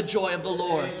bliss of the joy of the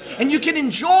Lord. And you can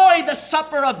enjoy the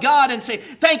supper of God and say,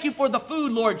 thank you for the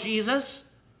food, Lord Jesus.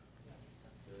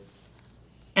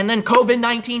 And then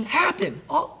COVID-19 happened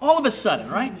all of a sudden,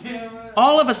 right?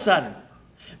 All of a sudden.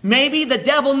 Maybe the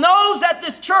devil knows that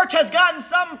this church has gotten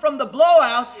something from the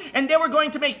blowout and they were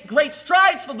going to make great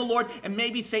strides for the Lord. And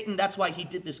maybe Satan, that's why he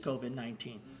did this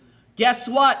COVID-19. Guess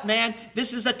what, man?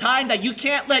 This is a time that you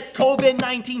can't let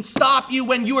COVID-19 stop you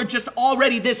when you are just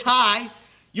already this high.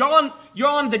 You're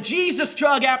on the Jesus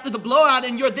drug after the blowout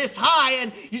and you're this high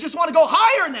and you just want to go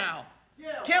higher now.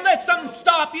 Can't let something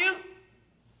stop you.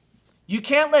 You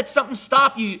can't let something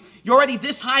stop you. You're already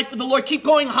this high for the Lord. Keep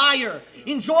going higher.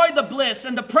 Enjoy the bliss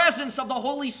and the presence of the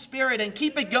Holy Spirit and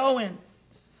keep it going.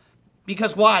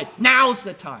 Because why? Now's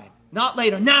the time. Not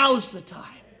later. Now's the time.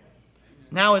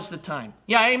 Now is the time.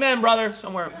 Yeah, amen, brother.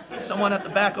 Someone at the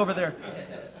back over there.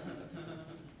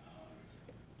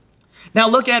 Now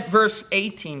look at verse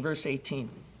 18. Verse 18.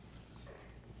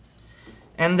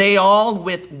 And they all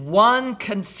with one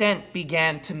consent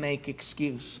began to make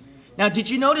excuse. Now, did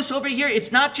you notice over here,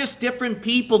 it's not just different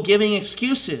people giving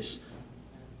excuses.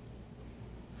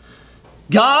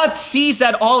 God sees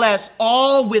that all as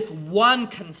all with one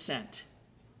consent.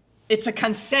 It's a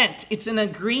consent. It's an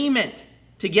agreement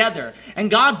together.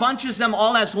 And God bunches them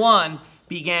all as one,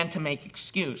 began to make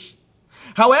excuse.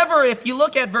 However, if you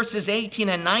look at verses 18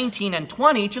 and 19 and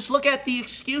 20, just look at the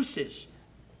excuses.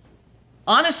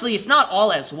 Honestly, it's not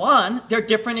all as one. They're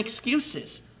different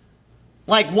excuses.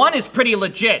 Like one is pretty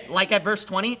legit. Like at verse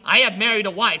 20, I have married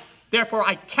a wife, therefore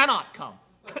I cannot come.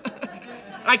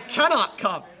 I cannot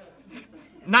come.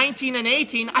 19 and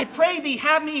 18, I pray thee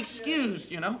have me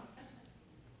excused,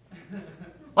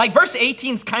 Like verse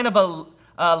 18 is kind of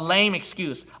a lame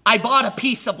excuse. I bought a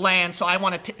piece of land, so I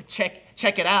want to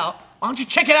check it out. Why don't you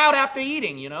check it out after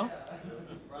eating, Right.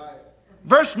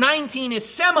 Verse 19 is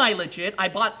semi-legit. I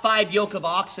bought 5 yoke of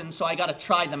oxen, so I got to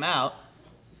try them out.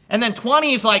 And then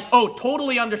 20 is like, oh,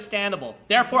 totally understandable.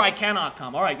 Therefore, I cannot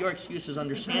come. All right, your excuse is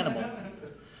understandable.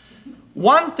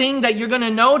 One thing that you're going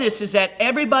to notice is that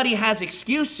everybody has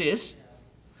excuses,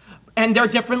 and they're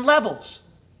different levels.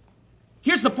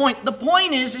 Here's the point. The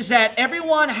point is that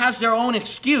everyone has their own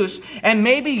excuse, and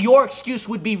maybe your excuse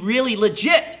would be really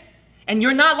legit. And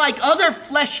you're not like other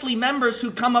fleshly members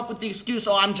who come up with the excuse,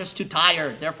 oh, I'm just too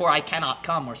tired, therefore I cannot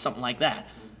come, or something like that.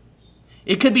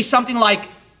 It could be something like,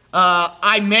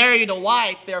 I married a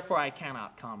wife, therefore I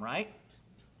cannot come, right?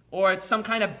 Or it's some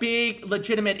kind of big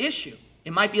legitimate issue.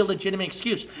 It might be a legitimate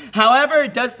excuse.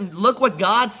 However, look what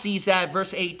God sees at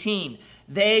verse 18.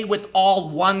 They with all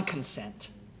one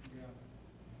consent.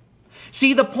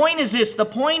 See, the point is this. The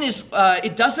point is,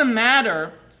 it doesn't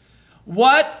matter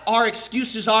what our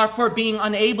excuses are for being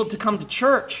unable to come to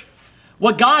church.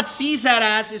 What God sees that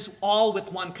as is all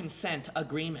with one consent,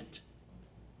 agreement.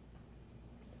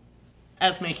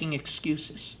 As making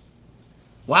excuses.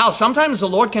 Wow, sometimes the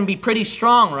Lord can be pretty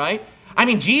strong, right? I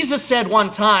mean, Jesus said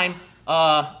one time,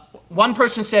 one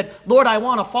person said, Lord, I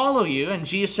want to follow you. And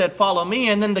Jesus said, follow me.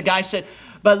 And then the guy said,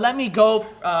 but let me go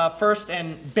first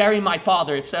and bury my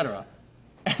father, etc.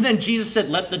 And then Jesus said,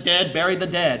 let the dead bury the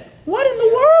dead. What in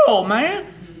the world, man?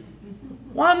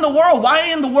 What in the world?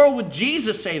 Why in the world would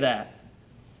Jesus say that?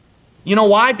 You know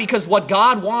why? Because what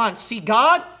God wants, see,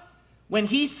 God, when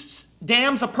he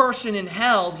damns a person in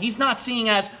hell, he's not seeing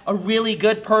as a really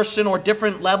good person or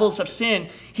different levels of sin.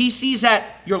 He sees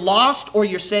that you're lost or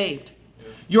you're saved.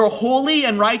 You're holy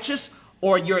and righteous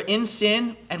or you're in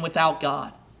sin and without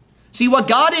God. See, what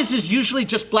God is usually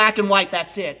just black and white.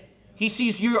 That's it. He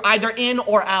sees you're either in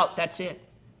or out. That's it.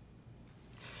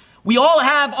 We all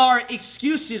have our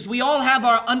excuses. We all have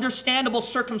our understandable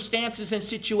circumstances and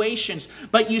situations.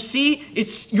 But you see,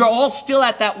 you're all still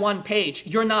at that one page.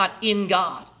 You're not in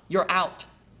God. You're out.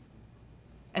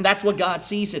 And that's what God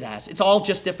sees it as. It's all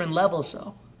just different levels,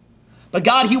 though. But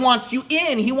God, he wants you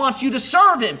in. He wants you to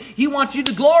serve him. He wants you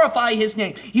to glorify his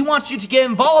name. He wants you to get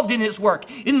involved in his work,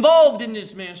 involved in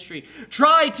his ministry.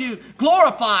 Try to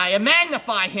glorify and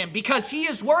magnify him because he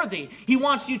is worthy. He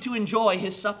wants you to enjoy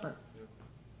his supper.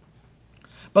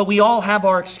 But we all have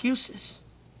our excuses.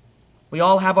 We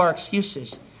all have our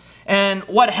excuses. And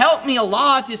what helped me a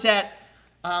lot is that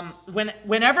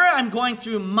whenever I'm going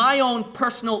through my own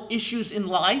personal issues in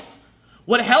life,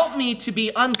 what helped me to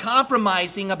be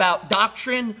uncompromising about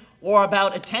doctrine or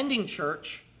about attending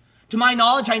church, to my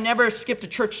knowledge, I never skipped a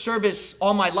church service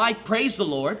all my life, praise the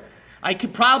Lord. I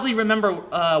could probably remember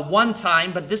one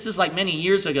time, but this is like many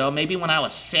years ago, maybe when I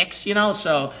was 6,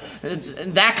 so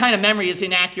that kind of memory is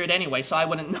inaccurate anyway, so I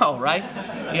wouldn't know, right?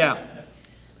 Yeah.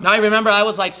 Now I remember I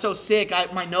was like so sick,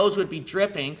 my nose would be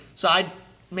dripping, so I'd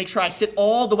make sure I sit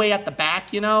all the way at the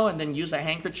back, and then use a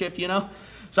handkerchief,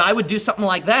 So I would do something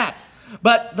like that.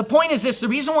 But the point is this, the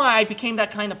reason why I became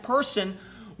that kind of person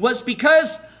was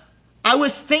because I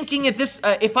was thinking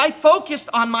if I focused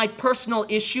on my personal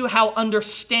issue, how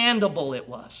understandable it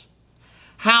was,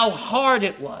 how hard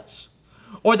it was,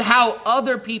 or how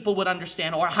other people would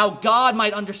understand, or how God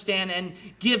might understand and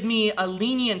give me a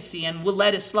leniency and will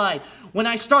let it slide. When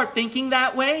I start thinking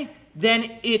that way, then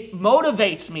it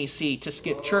motivates me, to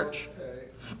skip church.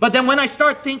 But then when I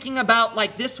start thinking about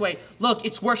like this way, look,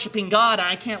 it's worshiping God and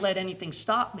I can't let anything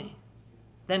stop me.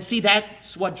 Then see,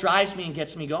 that's what drives me and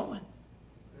gets me going.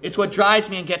 It's what drives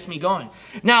me and gets me going.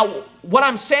 Now, what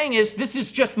I'm saying is this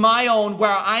is just my own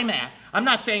where I'm at. I'm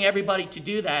not saying everybody to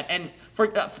do that. And for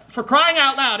crying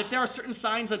out loud, if there are certain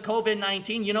signs of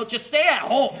COVID-19, just stay at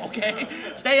home, okay?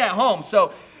 Stay at home.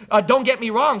 So don't get me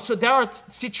wrong. So there are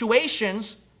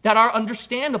situations that are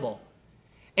understandable.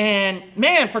 And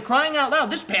man, for crying out loud,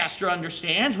 this pastor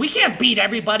understands. We can't beat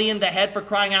everybody in the head for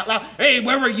crying out loud. Hey,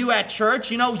 where were you at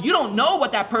church? You don't know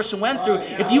what that person went through.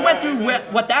 If you went through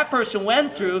what that person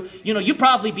went through, you'd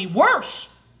probably be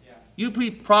worse.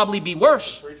 You'd probably be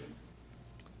worse.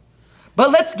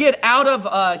 But let's get out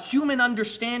of human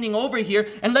understanding over here,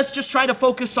 and let's just try to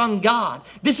focus on God.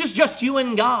 This is just you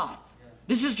and God.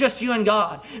 This is just you and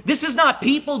God. This is not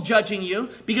people judging you,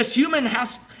 because human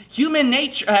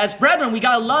nature, as brethren, we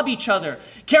got to love each other,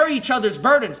 carry each other's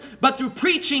burdens. But through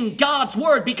preaching God's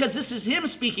word, because this is him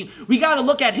speaking, we got to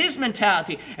look at his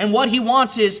mentality. And what he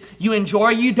wants is you enjoy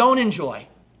or you don't enjoy.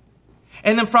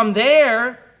 And then from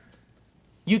there,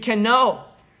 you can know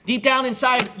deep down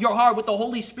inside your heart with the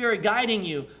Holy Spirit guiding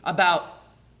you about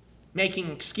making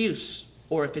an excuse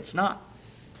or if it's not.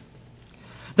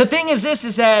 The thing is this,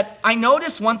 is that I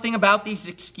notice one thing about these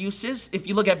excuses. If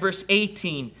you look at verse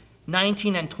 18,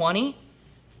 19, and 20,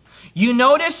 you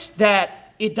notice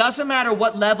that it doesn't matter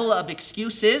what level of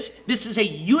excuse is. This is a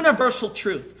universal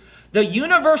truth. The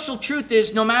universal truth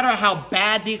is no matter how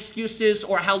bad the excuse is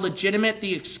or how legitimate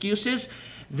the excuse is,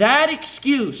 that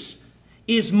excuse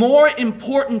is more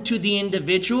important to the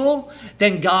individual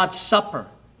than God's supper.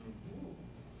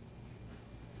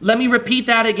 Let me repeat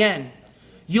that again.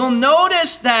 You'll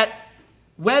notice that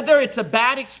whether it's a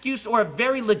bad excuse or a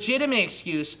very legitimate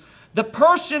excuse, the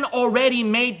person already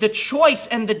made the choice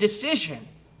and the decision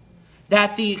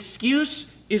that the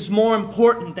excuse is more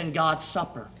important than God's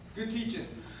supper. Good teaching.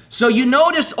 So you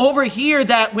notice over here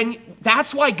that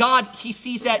that's why God, he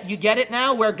sees that, you get it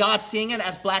now, where God's seeing it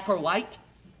as black or white?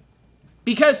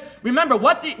 Because remember,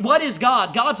 what is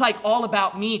God? God's like all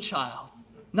about me, child.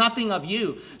 Nothing of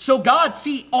you. So God,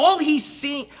 all he's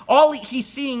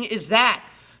seeing is that.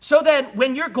 So that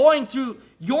when you're going through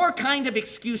your kind of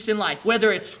excuse in life,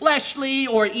 whether it's fleshly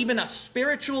or even a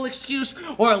spiritual excuse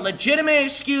or a legitimate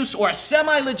excuse or a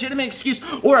semi-legitimate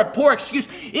excuse or a poor excuse,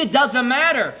 it doesn't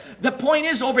matter. The point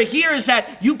is over here is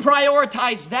that you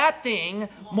prioritize that thing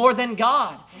more than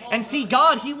God. And see,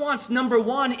 God, he wants number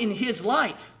one in his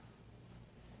life.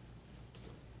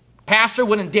 Pastor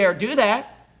wouldn't dare do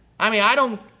that. I mean, I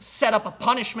don't set up a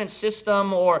punishment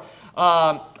system or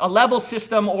a level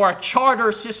system or a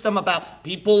charter system about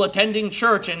people attending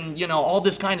church and, you know, all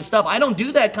this kind of stuff. I don't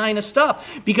do that kind of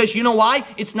stuff because you know why?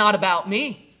 It's not about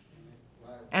me.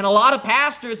 And a lot of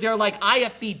pastors, they're like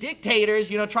IFB dictators,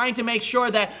 you know, trying to make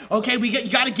sure that, okay,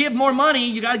 you got to give more money,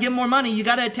 you got to give more money, you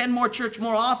got to attend more church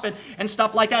more often and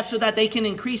stuff like that so that they can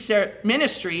increase their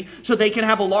ministry, so they can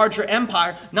have a larger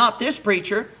empire. Not this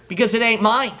preacher, because it ain't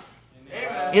mine.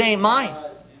 Amen. It ain't mine. Amen.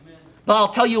 But I'll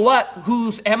tell you what,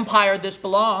 whose empire this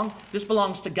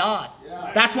belongs to God.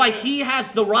 Yeah. That's why he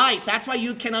has the right. That's why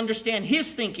you can understand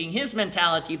his thinking, his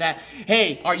mentality that,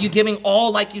 hey, are you giving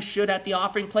all like you should at the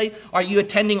offering plate? Are you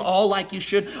attending all like you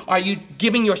should? Are you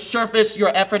giving your service, your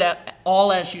effort at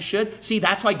all as you should? See,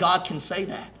 that's why God can say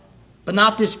that. But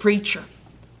not this preacher.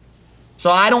 So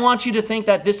I don't want you to think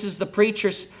that this is the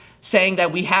preacher saying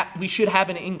that we should have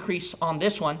an increase on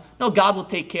this one. No, God will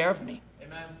take care of me.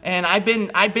 Amen. And I've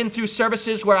been through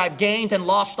services where I've gained and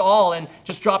lost all and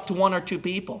just dropped to 1 or 2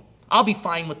 people. I'll be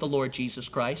fine with the Lord Jesus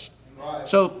Christ. Right.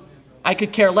 So I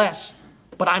could care less.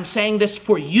 But I'm saying this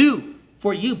for you,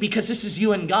 because this is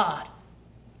you and God.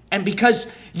 And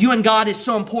because you and God is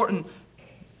so important,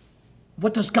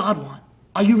 what does God want?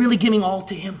 Are you really giving all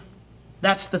to him?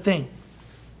 That's the thing.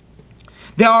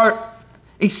 There are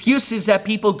excuses that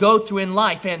people go through in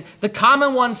life, and the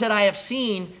common ones that I have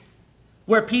seen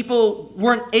where people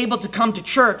weren't able to come to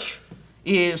church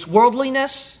is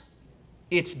worldliness,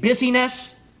 it's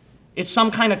busyness, it's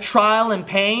some kind of trial and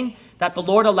pain that the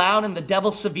Lord allowed and the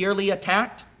devil severely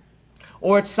attacked,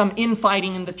 or it's some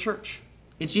infighting in the church.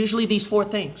 It's usually these 4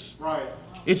 things. Right.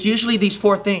 It's usually these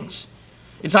 4 things.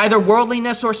 It's either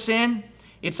worldliness or sin,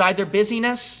 it's either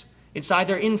busyness, it's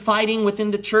either infighting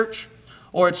within the church,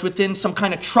 or it's within some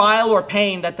kind of trial or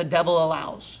pain that the devil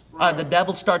allows. The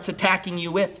devil starts attacking you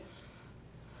with.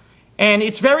 And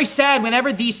it's very sad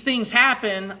whenever these things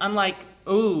happen. I'm like,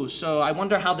 ooh, so I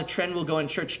wonder how the trend will go in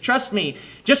church. Trust me,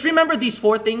 just remember these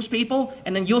 4 things, people,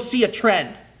 and then you'll see a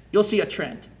trend. You'll see a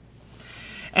trend.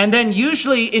 And then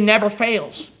usually it never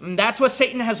fails. And that's what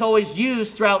Satan has always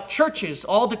used throughout churches.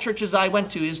 All the churches I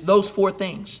went to is those 4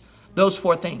 things. Those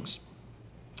 4 things.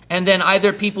 And then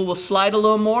either people will slide a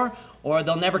little more, or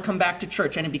they'll never come back to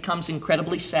church, and it becomes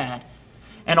incredibly sad.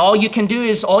 And all you can do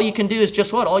is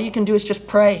just what? All you can do is just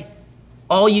pray.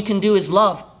 All you can do is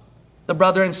love the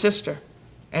brother and sister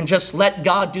and just let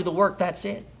God do the work. That's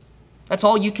it. That's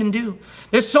all you can do.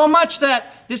 There's so much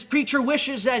that this preacher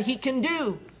wishes that he can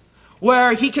do.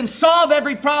 where he can solve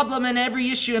every problem and every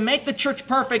issue and make the church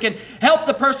perfect and help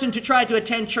the person to try to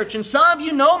attend church. And some of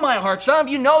you know my heart. Some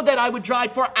of you know that I would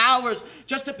drive for hours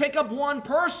just to pick up one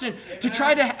person to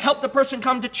try to help the person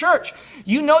come to church.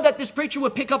 You know that this preacher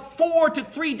would pick up 4 to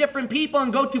 3 different people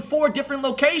and go to 4 different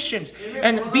locations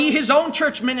and be his own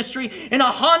church ministry in a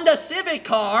Honda Civic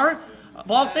car,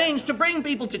 of all things, to bring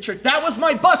people to church. That was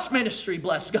my bus ministry,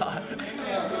 bless God.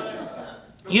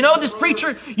 You know this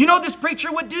preacher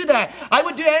would do that. I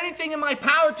would do anything in my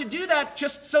power to do that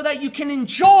just so that you can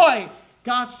enjoy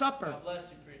God's supper. God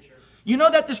bless you, preacher. You know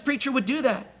that this preacher would do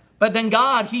that. But then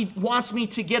God, he wants me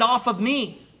to get off of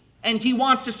me. And he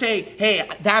wants to say, hey,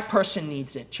 that person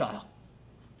needs it, child.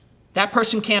 That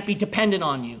person can't be dependent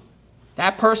on you.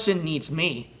 That person needs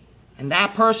me. And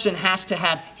that person has to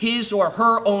have his or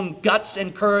her own guts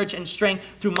and courage and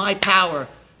strength through my power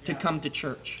to come to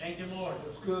church. Thank you, Lord.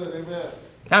 That's good. Amen.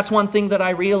 That's one thing that I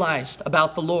realized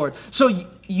about the Lord. So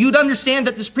you'd understand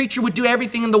that this preacher would do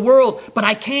everything in the world, but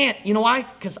I can't. You know why?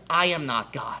 Because I am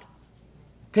not God.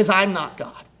 Because I'm not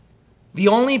God. The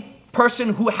only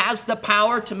person who has the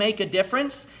power to make a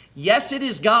difference, yes, it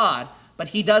is God, but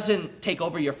he doesn't take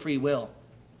over your free will.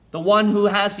 The one who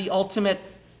has the ultimate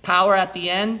power at the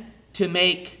end to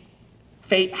make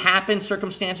fate happen,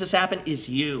 circumstances happen, is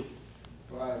you.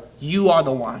 Right. You are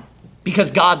the one.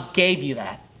 Because God gave you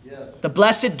that. Yes. The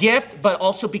blessed gift, but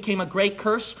also became a great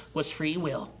curse, was free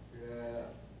will. Yeah.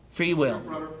 Free will.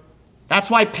 That's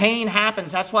why pain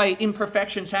happens. That's why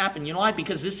imperfections happen. You know why?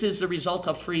 Because this is the result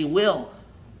of free will.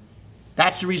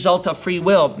 That's the result of free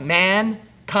will.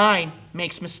 Mankind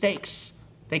makes mistakes.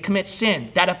 They commit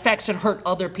sin. That affects and hurts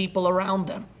other people around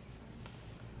them.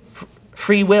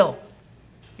 Free will.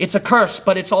 It's a curse,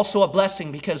 but it's also a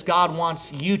blessing because God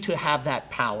wants you to have that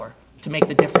power to make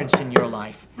the difference in your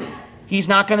life. He's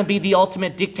not going to be the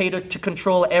ultimate dictator to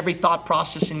control every thought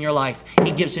process in your life.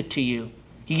 He gives it to you.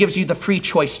 He gives you the free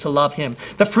choice to love him,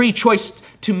 the free choice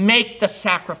to make the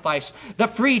sacrifice, the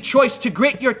free choice to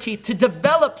grit your teeth, to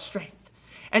develop strength.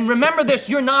 And remember this,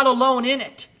 you're not alone in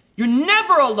it. You're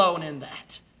never alone in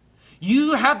that.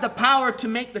 You have the power to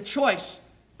make the choice,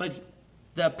 but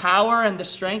the power and the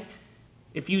strength,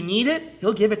 if you need it,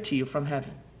 he'll give it to you from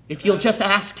heaven. If you'll just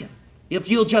ask him, if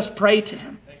you'll just pray to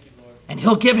him. And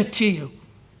he'll give it to you.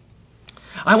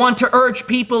 I want to urge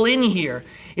people in here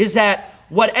is that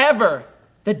whatever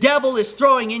the devil is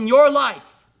throwing in your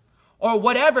life or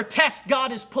whatever test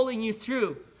God is pulling you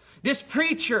through, this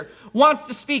preacher wants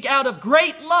to speak out of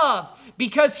great love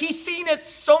because he's seen it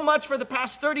so much for the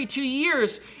past 32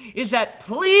 years is that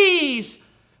please,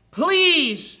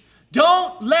 please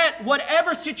don't let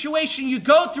whatever situation you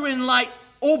go through in life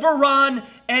overrun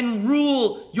and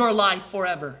rule your life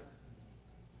forever.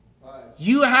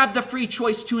 You have the free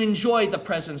choice to enjoy the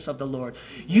presence of the Lord.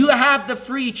 You have the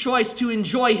free choice to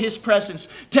enjoy his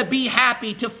presence, to be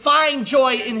happy, to find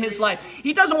joy in his life.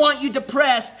 He doesn't want you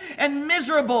depressed and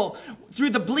miserable through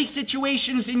the bleak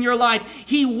situations in your life.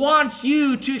 He wants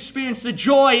you to experience the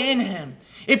joy in him.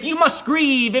 If you must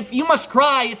grieve, if you must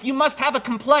cry, if you must have a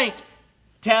complaint,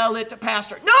 tell it to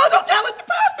pastor. No, don't tell it to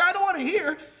pastor. I don't want to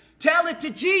hear. Tell it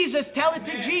to Jesus. Tell it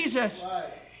to Jesus.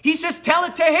 He says tell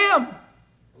it to him.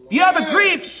 If you have a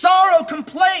grief, sorrow,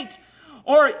 complaint,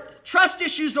 or trust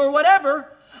issues or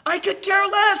whatever, I could care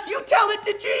less. You tell it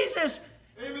to Jesus.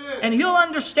 Amen. And he'll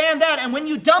understand that. And when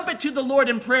you dump it to the Lord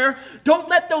in prayer, don't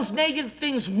let those negative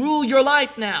things rule your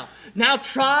life now. Now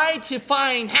try to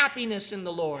find happiness in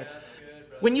the Lord.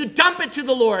 When you dump it to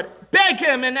the Lord, beg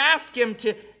him and ask him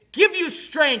to give you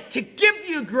strength, to give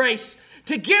you grace,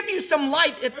 to give you some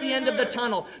light at the end of the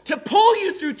tunnel, to pull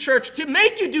you through church, to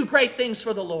make you do great things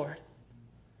for the Lord.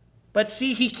 But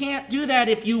see, he can't do that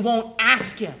if you won't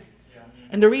ask him.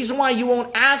 And the reason why you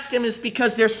won't ask him is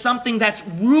because there's something that's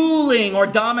ruling or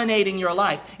dominating your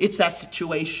life. It's that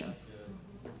situation.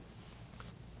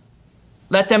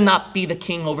 Let them not be the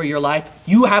king over your life.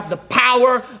 You have the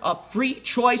power of free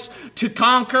choice to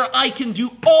conquer. I can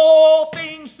do all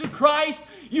things through Christ.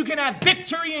 You can have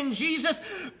victory in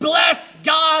Jesus. Bless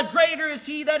God. Greater is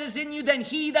he that is in you than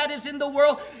he that is in the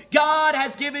world. God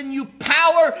has given you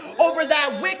power over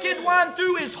that wicked one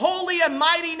through his holy and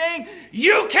mighty name.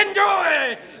 You can do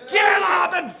it. Get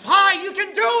up and fight. You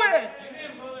can do it.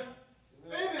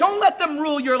 Don't let them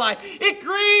rule your life. It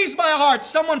grieves my heart.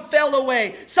 Someone fell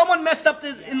away. Someone messed up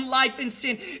in life in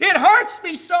sin. It hurts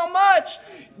me so much.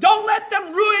 Don't let them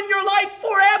ruin your life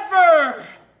forever.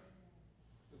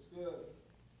 That's good.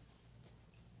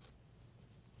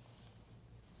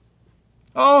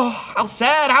 Oh, how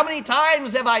sad. How many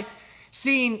times have I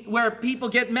seen where people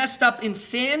get messed up in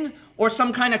sin or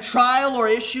some kind of trial or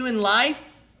issue in life?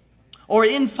 or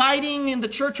infighting in the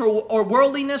church or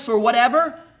worldliness or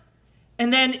whatever.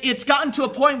 And then it's gotten to a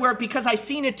point where because I've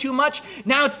seen it too much,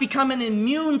 now it's become an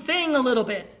immune thing a little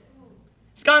bit.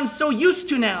 It's gotten so used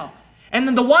to now. And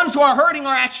then the ones who are hurting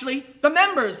are actually the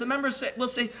members. The members will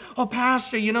say, oh,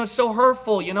 Pastor, it's so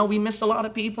hurtful. We missed a lot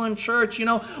of people in church.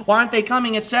 Why aren't they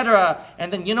coming, etc.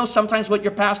 And then, sometimes what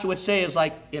your pastor would say is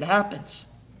like, it happens.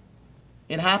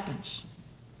 It happens.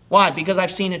 Why? Because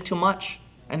I've seen it too much.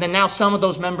 And then now some of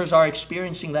those members are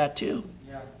experiencing that too.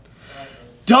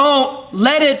 Don't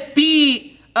let it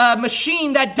be a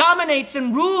machine that dominates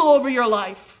and rule over your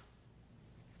life.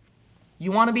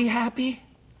 You want to be happy?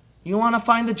 You want to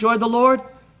find the joy of the Lord?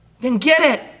 Then get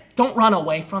it. Don't run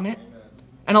away from it.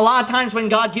 And a lot of times when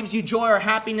God gives you joy or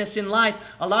happiness in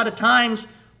life, a lot of times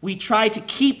we try to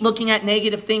keep looking at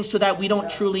negative things so that we don't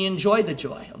truly enjoy the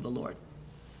joy of the Lord.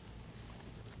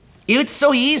 It's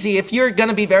so easy, if you're going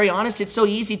to be very honest, it's so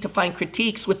easy to find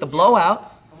critiques with the blowout.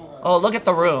 Oh, look at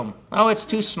the room. Oh, it's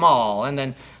too small. And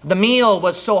then the meal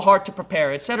was so hard to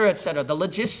prepare, etc., etc. The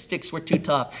logistics were too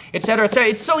tough, etc., etc.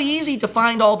 It's so easy to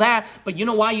find all that. But you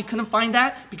know why you couldn't find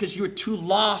that? Because you were too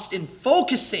lost in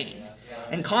focusing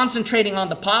and concentrating on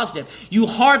the positive. You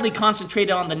hardly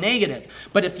concentrated on the negative.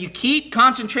 But if you keep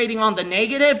concentrating on the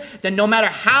negative, then no matter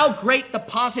how great the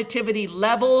positivity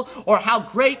level or how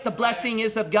great the blessing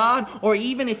is of God, or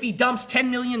even if He dumps $10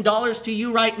 million to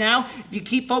you right now, if you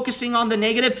keep focusing on the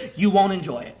negative, you won't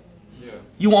enjoy it.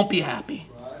 You won't be happy.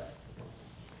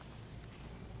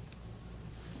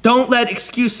 Don't let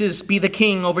excuses be the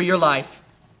king over your life.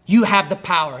 You have the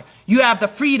power. You have the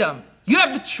freedom. You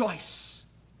have the choice.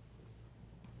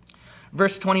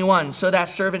 Verse 21, so that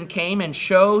servant came and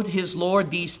showed his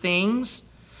Lord these things.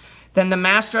 Then the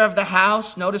master of the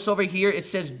house, notice over here it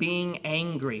says being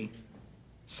angry,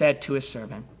 said to his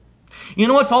servant. You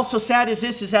know what's also sad is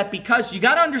this, is that because you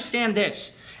got to understand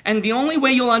this. And the only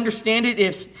way you'll understand it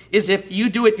is if you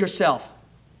do it yourself.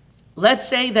 Let's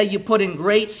say that you put in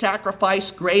great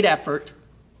sacrifice, great effort,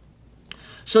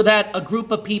 so that a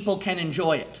group of people can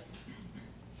enjoy it.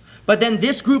 But then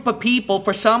this group of people,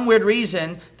 for some weird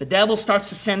reason, the devil starts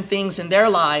to send things in their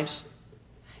lives.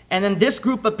 And then this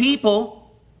group of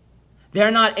people,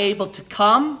 they're not able to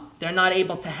come. They're not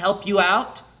able to help you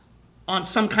out on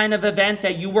some kind of event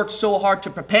that you worked so hard to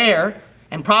prepare.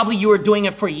 And probably you were doing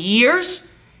it for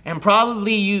years. And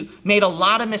probably you made a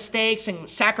lot of mistakes and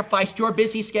sacrificed your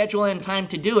busy schedule and time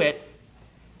to do it.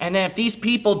 And then if these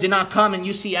people did not come and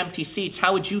you see empty seats,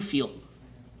 how would you feel?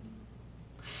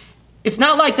 It's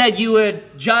not like that you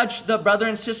would judge the brother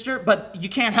and sister, but you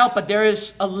can't help but there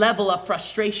is a level of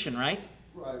frustration, right?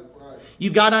 Right.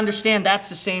 You've got to understand that's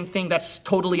the same thing that's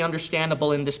totally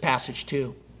understandable in this passage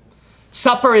too.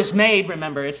 Supper is made,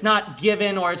 remember. It's not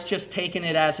given or it's just taken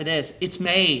it as it is. It's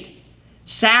made.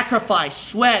 Sacrifice,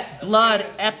 sweat, blood,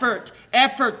 effort,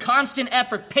 constant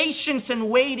effort, patience and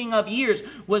waiting of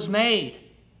years was made.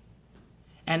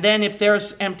 And then if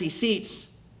there's empty seats,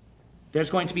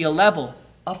 there's going to be a level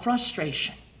of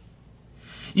frustration.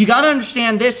 You got to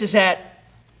understand this is that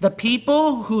the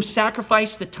people who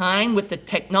sacrifice the time with the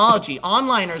technology,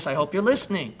 onliners, I hope you're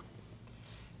listening,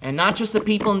 and not just the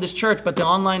people in this church, but the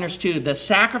onliners too, the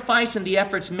sacrifice and the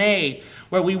efforts made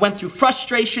where we went through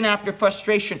frustration after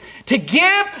frustration to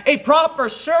give a proper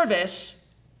service,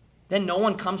 then no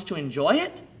one comes to enjoy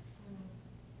it.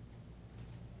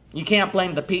 You can't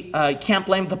blame the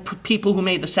people who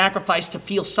made the sacrifice to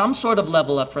feel some sort of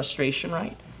level of frustration,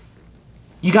 right?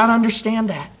 You got to understand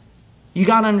that. You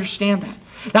got to understand that.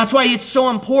 That's why it's so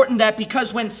important that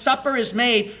because when supper is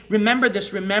made, remember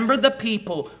this. Remember the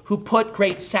people who put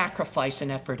great sacrifice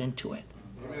and effort into it.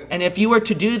 Amen. And if you were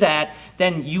to do that,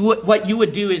 then what you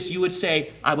would do is you would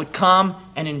say, I would come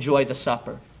and enjoy the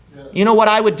supper. Yes. You know what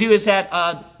I would do is that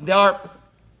there are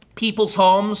people's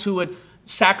homes who would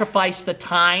sacrifice the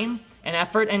time and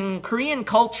effort. And in Korean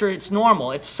culture, it's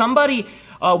normal. If somebody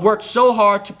worked so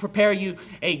hard to prepare you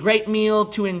a great meal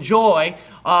to enjoy,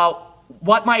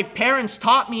 what my parents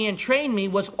taught me and trained me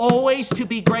was always to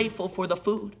be grateful for the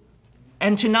food.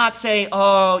 And to not say,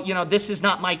 oh, this is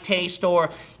not my taste, or,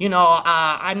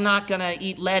 I'm not going to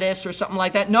eat lettuce or something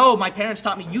like that. No, my parents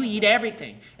taught me, you eat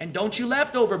everything. And don't you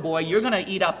leftover, boy. You're going to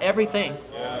eat up everything.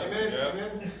 Yeah.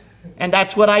 Amen. And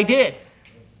that's what I did.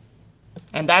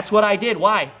 And that's what I did.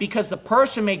 Why? Because the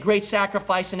person made great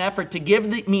sacrifice and effort to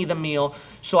give me the meal,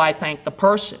 so I thanked the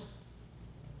person.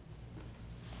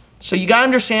 So you got to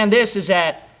understand this, is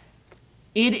that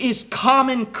it is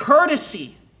common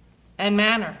courtesy and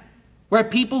manner where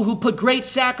people who put great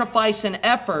sacrifice and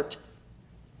effort,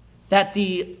 that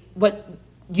the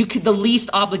least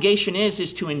obligation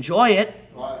is to enjoy it,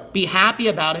 be happy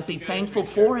about it, be thankful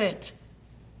for it.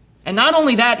 And not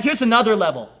only that, here's another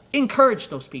level. Encourage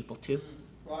those people too.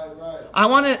 Right, right. I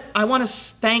want to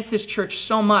thank this church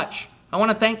so much. I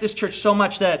want to thank this church so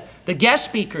much that the guest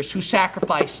speakers who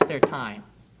sacrifice their time,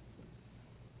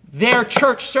 their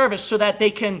church service so that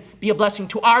they can be a blessing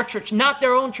to our church, not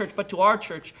their own church, but to our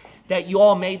church, that you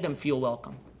all made them feel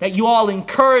welcome, that you all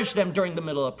encouraged them during the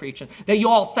middle of preaching, that you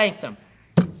all thanked them.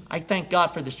 I thank God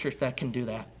for this church that can do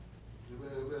that.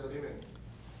 Amen.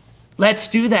 Let's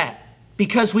do that.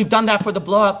 Because we've done that for the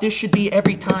blowout, this should be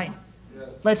every time. Yes.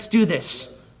 Let's do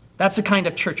this. That's the kind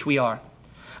of church we are.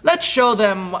 Let's show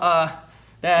them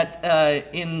that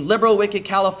in liberal, wicked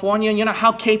California, you know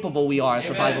how capable we are as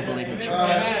a Bible-believing church.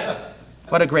 Amen.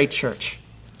 What a great church.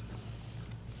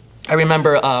 I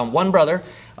remember one brother,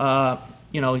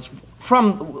 he's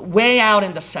from way out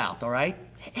in the south, all right?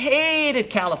 Hated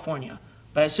California.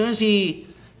 But as soon as he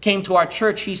came to our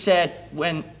church, he said,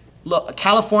 look,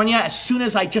 California, as soon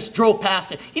as I just drove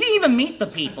past it, he didn't even meet the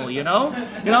people,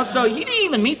 so he didn't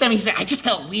even meet them. He said, I just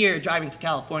felt weird driving to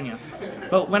California.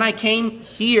 But when I came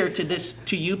here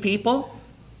to you people,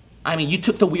 I mean, you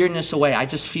took the weirdness away. I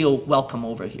just feel welcome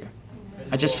over here.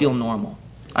 I just feel normal.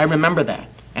 I remember that.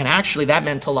 And actually, that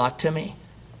meant a lot to me.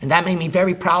 And that made me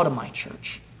very proud of my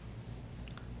church.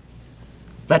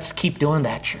 Let's keep doing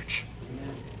that, church.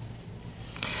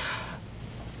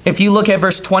 If you look at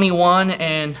verse 21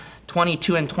 and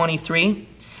 22 and 23,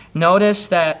 notice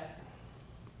that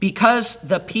because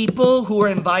the people who were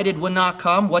invited would not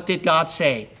come, what did God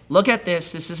say? Look at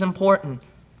this. This is important.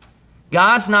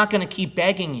 God's not going to keep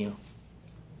begging you.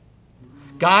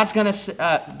 God's going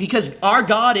to, because our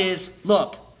God is,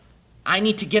 look, I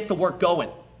need to get the work going.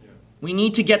 We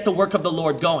need to get the work of the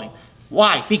Lord going.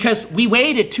 Why? Because we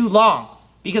waited too long.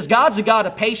 Because God's a God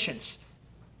of patience.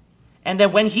 And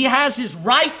that when he has his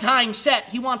right time set,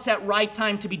 he wants that right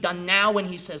time to be done now when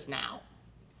he says now.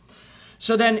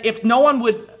 So then if no one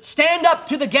would stand up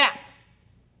to the gap,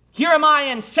 here am I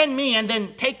and send me, and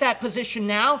then take that position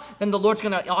now, then the Lord's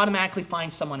going to automatically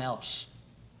find someone else.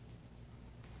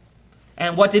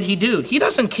 And what did he do? He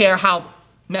doesn't care how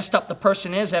messed up the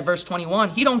person is at verse 21.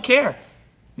 He don't care.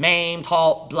 Maimed,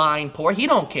 halt, blind, poor. He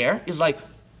don't care. He's like,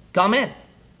 come in.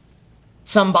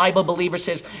 Some Bible believer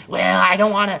says, well, I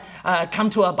don't want to come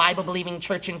to a Bible-believing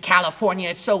church in California.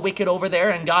 It's so wicked over there.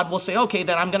 And God will say, okay,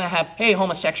 then I'm going to have, hey,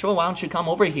 homosexual, why don't you come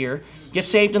over here, get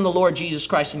saved in the Lord Jesus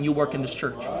Christ, and you work in this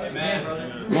church. Amen.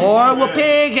 Or we'll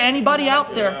pig anybody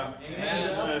out there.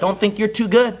 Amen. Don't think you're too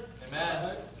good.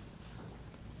 Amen.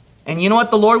 And you know what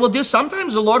the Lord will do?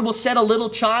 Sometimes the Lord will set a little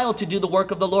child to do the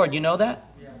work of the Lord. You know that?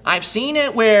 Yeah. I've seen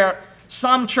it where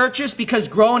some churches, because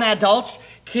grown adults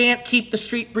can't keep the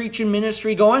street preaching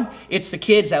ministry going, it's the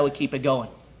kids that would keep it going.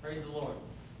 Praise the Lord.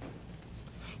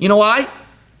 You know why?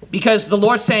 Because the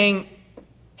Lord's saying,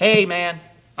 hey man,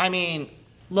 I mean,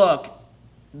 look,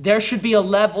 there should be a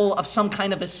level of some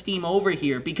kind of esteem over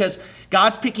here, because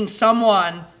God's picking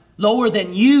someone lower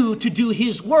than you to do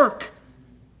his work.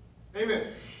 Amen.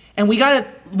 And we got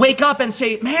to wake up and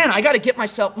say, man, I got to get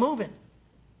myself moving.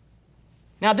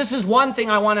 Now, this is one thing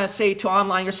I want to say to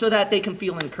onliners so that they can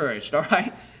feel encouraged, all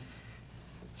right?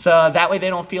 So that way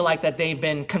they don't feel like that they've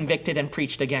been convicted and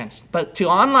preached against. But to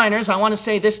onliners, I want to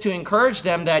say this to encourage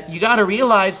them, that you got to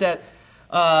realize that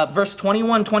verse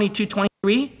 21, 22,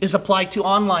 23 is applied to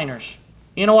onliners.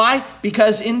 You know why?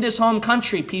 Because in this home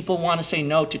country, people want to say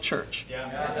no to church.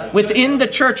 Within the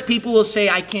church, people will say,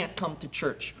 I can't come to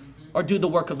church or do the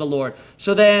work of the Lord.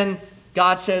 So then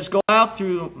God says, go out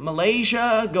through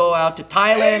Malaysia, go out to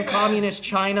Thailand, communist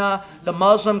China, the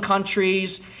Muslim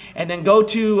countries, and then go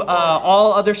to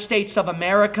all other states of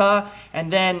America.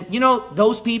 And then, you know,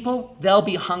 those people, they'll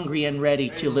be hungry and ready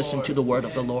to listen to the word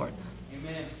of the Lord.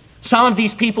 Amen. Some of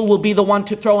these people will be the one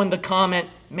to throw in the comment,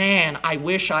 man, I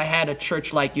wish I had a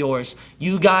church like yours.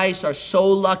 You guys are so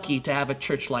lucky to have a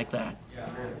church like that.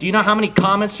 Do you know how many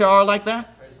comments there are like that?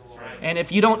 And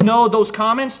if you don't know those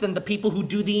comments, then the people who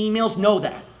do the emails know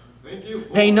that. Thank you.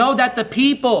 They know that the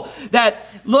people that,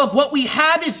 look, what we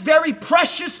have is very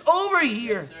precious over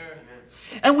here.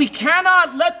 And we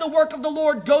cannot let the work of the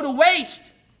Lord go to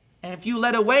waste. And if you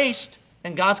let it waste,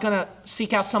 then God's going to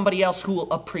seek out somebody else who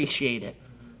will appreciate it,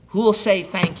 who will say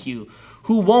thank you,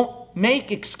 who won't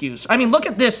make excuse. I mean, look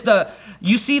at this.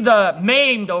 You see the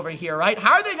maimed over here, right?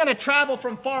 How are they going to travel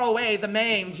from far away, the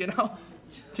maimed,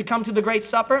 to come to the great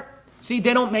supper? See,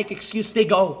 they don't make excuse, they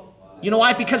go. You know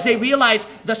why? Because they realize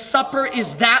the supper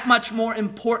is that much more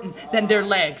important than their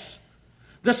legs.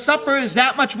 The supper is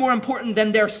that much more important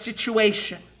than their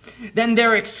situation, than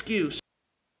their excuse,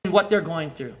 and what they're going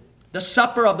through. The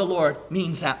supper of the Lord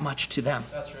means that much to them.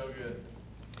 That's real good.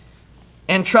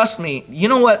 And trust me, you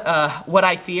know what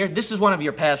I fear? This is one of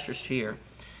your pastor's fear.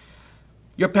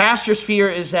 Your pastor's fear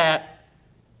is that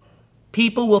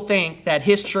people will think that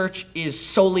his church is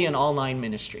solely an online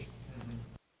ministry.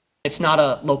 It's not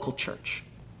a local church.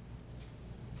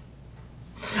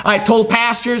 I've told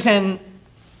pastors and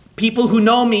people who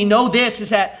know me know this, is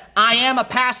that I am a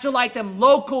pastor like them,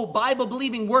 local,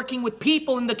 Bible-believing, working with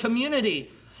people in the community.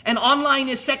 And online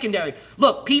is secondary.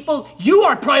 Look, people, you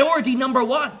are priority number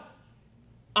one.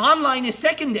 Online is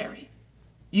secondary.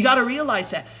 You got to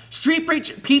realize that. Street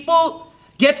preach, people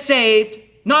get saved,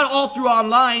 not all through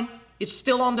online. It's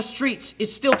still on the streets.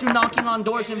 It's still through knocking on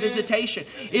doors and visitation.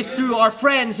 It's through our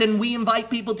friends, and we invite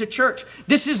people to church.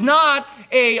 This is not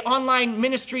an online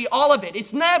ministry, all of it.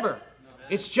 It's never.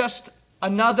 It's just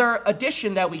another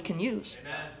addition that we can use.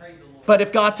 But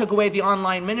if God took away the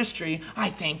online ministry, I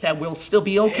think that we'll still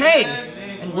be okay.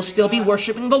 And we'll still be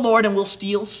worshiping the Lord, and we'll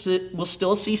still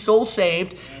see souls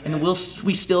saved, and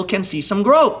we still can see some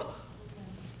growth.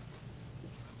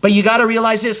 But you got to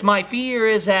realize this. My fear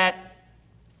is that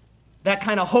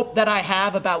kind of hope that I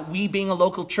have about we being a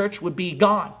local church would be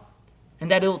gone,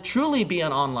 and that it'll truly be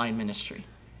an online ministry.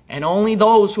 And only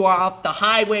those who are up the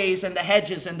highways and the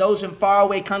hedges and those in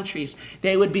faraway countries,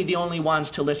 they would be the only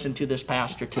ones to listen to this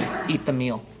pastor to eat the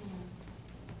meal.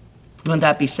 Wouldn't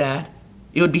that be sad?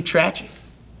 It would be tragic.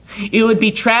 It would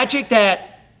be tragic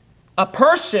that a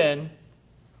person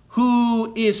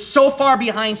who is so far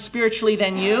behind spiritually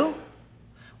than you,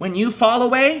 when you fall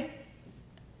away,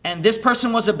 and this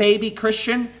person was a baby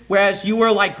Christian, whereas you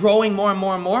were like growing more and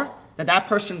more and more, that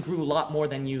person grew a lot more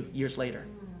than you years later.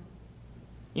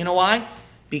 You know why?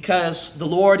 Because the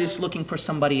Lord is looking for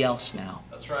somebody else now.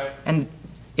 That's right. And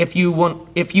if you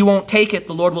won't take it,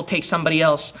 the Lord will take somebody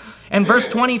else. And verse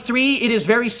 23, it is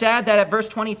very sad that at verse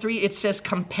 23 it says,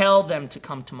 compel them to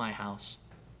come to my house.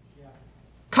 Yeah.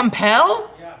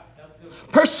 Compel? Yeah, that's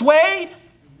good. Persuade?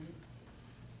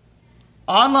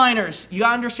 Onliners, you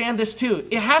gotta understand this too.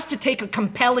 It has to take a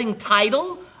compelling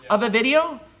title of a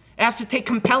video. It has to take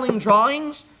compelling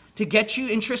drawings to get you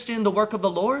interested in the work of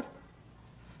the Lord.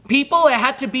 People, it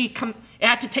had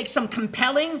to take some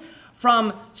compelling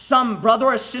from some brother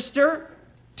or sister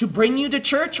to bring you to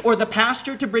church, or the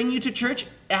pastor to bring you to church.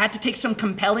 It had to take some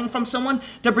compelling from someone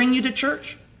to bring you to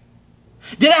church.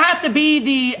 Did it have to be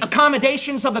the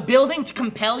accommodations of a building to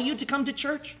compel you to come to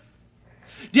church?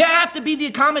 Did it have to be the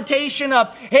accommodation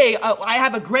of, hey, I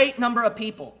have a great number of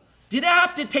people? Did it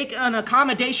have to take an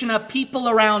accommodation of people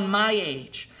around my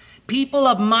age? People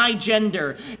of my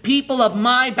gender, people of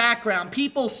my background,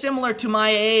 people similar to my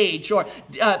age, or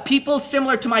people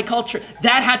similar to my culture,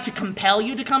 that had to compel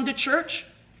you to come to church?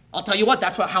 I'll tell you what,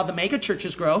 that's how the mega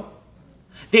churches grow.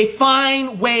 They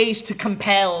find ways to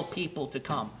compel people to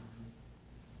come.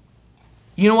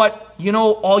 You know what? You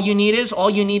know all you need is? All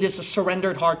you need is a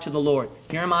surrendered heart to the Lord.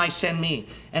 Here am I, send me.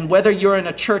 And whether you're in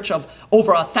a church of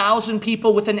over 1,000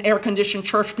 people with an air-conditioned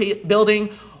church building,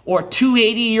 or 2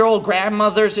 80-year-old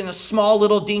grandmothers in a small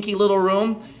little dinky little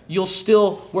room, you'll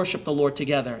still worship the Lord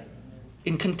together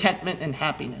in contentment and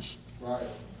happiness. Right.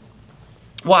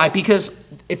 Why? Because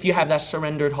if you have that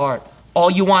surrendered heart,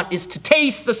 all you want is to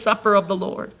taste the supper of the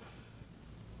Lord.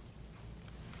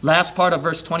 Last part of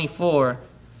verse 24.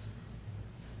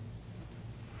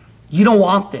 You don't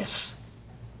want this.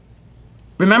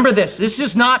 Remember this. This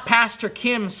is not Pastor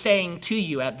Kim saying to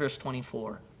you at verse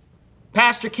 24.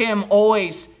 Pastor Kim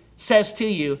always says to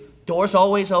you, doors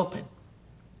always open.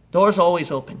 Doors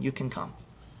always open. You can come.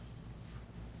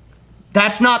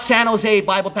 That's not San Jose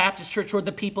Bible Baptist Church or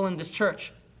the people in this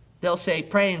church. They'll say,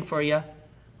 praying for you.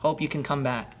 Hope you can come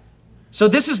back. So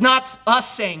this is not us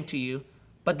saying to you,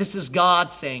 but this is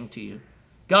God saying to you.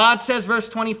 God says, verse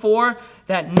 24,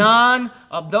 that none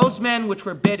of those men which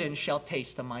were bidden shall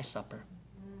taste of my supper.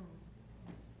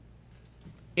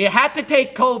 It had to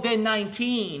take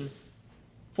COVID-19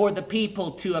 for the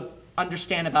people to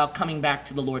understand about coming back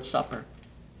to the Lord's Supper.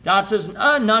 God says,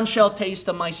 none shall taste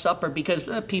of my supper, because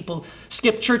people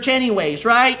skip church anyways,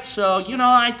 right? So,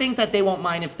 I think that they won't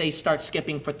mind if they start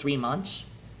skipping for 3 months.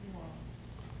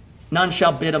 None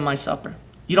shall bid of my supper.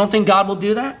 You don't think God will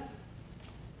do that?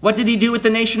 What did he do with the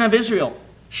nation of Israel?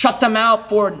 Shut them out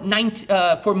for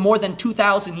more than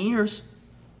 2,000 years.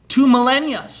 2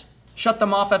 millennia. Shut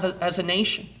them off as a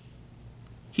nation.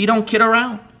 He don't kid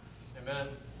around. Amen.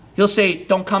 He'll say,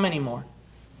 don't come anymore.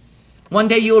 One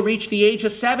day you'll reach the age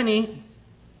of 70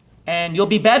 and you'll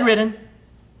be bedridden.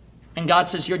 And God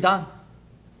says, you're done.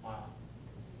 Wow.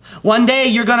 One day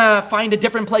you're going to find a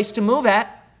different place to move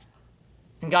at.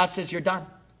 And God says, you're done.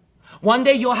 One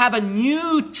day you'll have a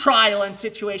new trial and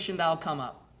situation that'll come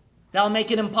up. That'll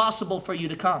make it impossible for you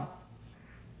to come.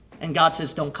 and God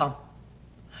says, don't come.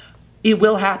 It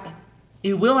will happen.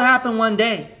 It will happen one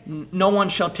day. No one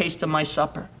shall taste of my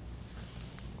supper.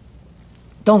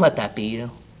 Don't let that be you.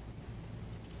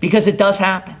 Because it does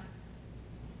happen.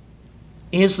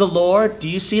 Is the Lord, do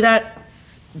you see that?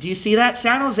 Do you see that?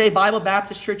 San Jose Bible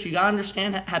Baptist Church, you got to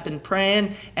understand, have been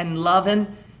praying and loving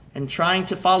and trying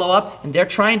to follow up. And they're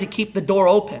trying to keep the door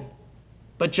open.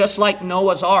 But just like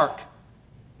Noah's Ark,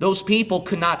 those people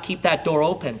could not keep that door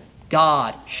open.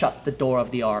 God shut the door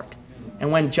of the ark.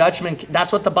 And when judgment,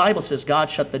 that's what the Bible says, God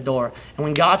shut the door. And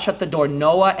when God shut the door,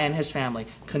 Noah and his family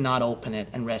could not open it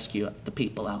and rescue the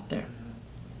people out there.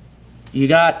 You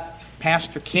got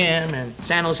Pastor Kim and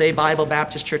San Jose Bible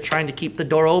Baptist Church trying to keep the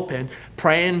door open,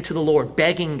 praying to the Lord,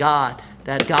 begging God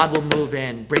that God will move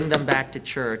in, bring them back to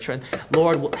church. And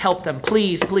Lord, will help them,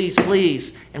 please, please,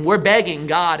 please. And we're begging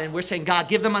God, and we're saying, God,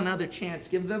 give them another chance.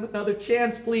 Give them another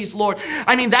chance, please, Lord.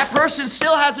 I mean, that person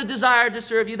still has a desire to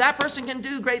serve you. That person can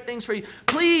do great things for you.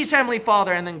 Please, Heavenly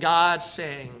Father. And then God's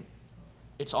saying,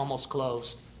 it's almost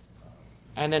closed.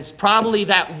 And then it's probably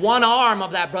that one arm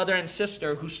of that brother and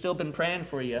sister who's still been praying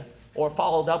for you or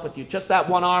followed up with you. Just that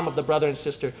one arm of the brother and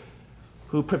sister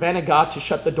who prevented God to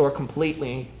shut the door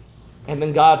completely. And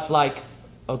then God's like,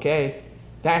 okay,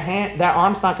 that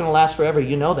arm's not going to last forever.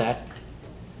 You know that.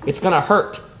 It's going to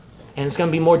hurt. And it's going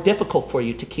to be more difficult for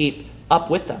you to keep up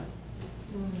with them.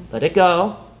 Let it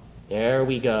go. There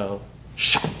we go.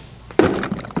 Shut.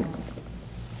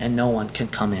 And no one can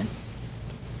come in.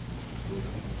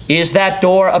 Is that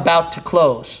door about to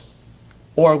close?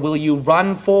 Or will you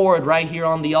run forward right here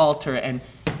on the altar and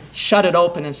shut it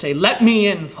open and say, let me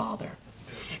in, Father?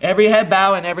 Every head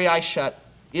bow and every eye shut.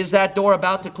 Is that door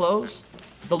about to close?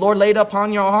 The Lord laid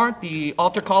upon your heart. The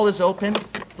altar call is open.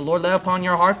 The Lord laid upon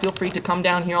your heart. Feel free to come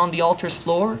down here on the altar's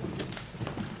floor.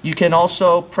 You can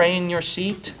also pray in your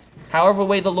seat. However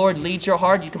way the Lord leads your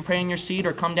heart, you can pray in your seat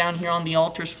or come down here on the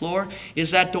altar's floor.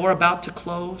 Is that door about to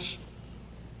close?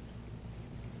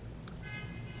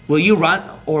 Will you run,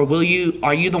 or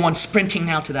are you the one sprinting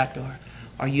now to that door?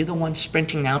 Are you the one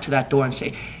sprinting now to that door and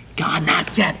say, God,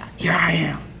 not yet. Here I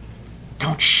am.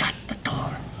 Don't shut the door.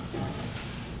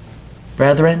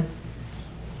 Brethren,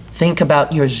 think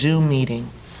about your Zoom meeting.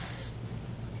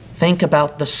 Think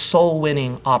about the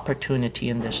soul-winning opportunity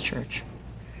in this church.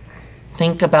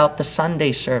 Think about the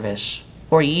Sunday service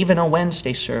or even a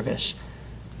Wednesday service.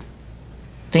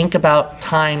 Think about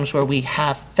times where we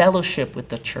have fellowship with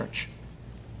the church.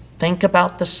 Think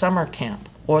about the summer camp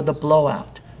or the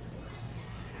blowout.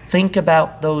 Think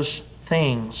about those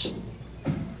things.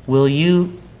 Will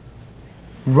you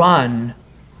run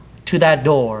to that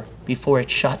door before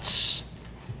it shuts?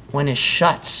 When it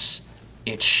shuts,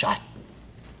 it's shut.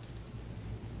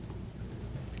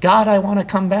 God, I want to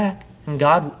come back. And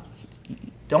God,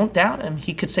 don't doubt him.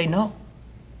 He could say no.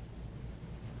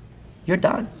 You're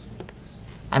done.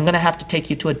 I'm going to have to take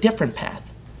you to a different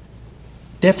path.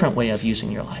 Different way of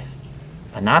using your life.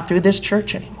 But not through this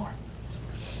church anymore.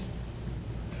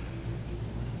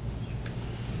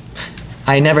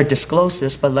 I never disclosed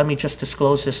this, but let me just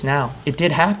disclose this now. It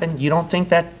did happen. You don't think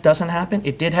that doesn't happen?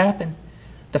 It did happen.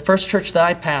 The first church that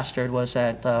I pastored was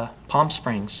at Palm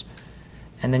Springs.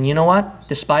 And then you know what?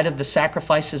 Despite of the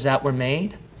sacrifices that were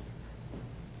made,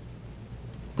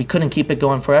 we couldn't keep it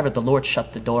going forever. The Lord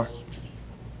shut the door.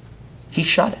 He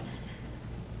shut it.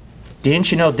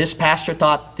 Didn't you know this pastor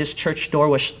thought this church door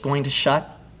was going to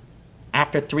shut?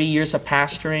 After 3 years of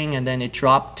pastoring and then it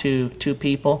dropped to 2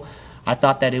 people, I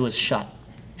thought that it was shut.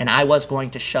 And I was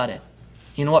going to shut it.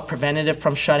 You know what prevented it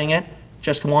from shutting it?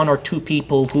 Just 1 or 2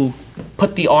 people who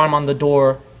put the arm on the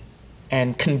door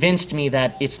and convinced me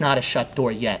that it's not a shut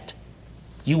door yet.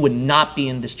 You would not be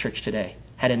in this church today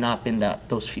had it not been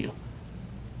those few.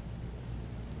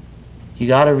 You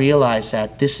got to realize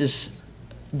that this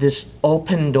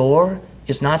open door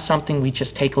is not something we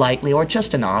just take lightly or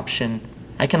just an option.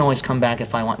 I can always come back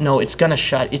if I want. No, it's going to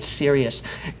shut. It's serious.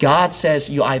 God says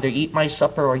you either eat my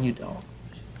supper or you don't.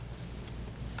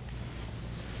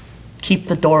 Keep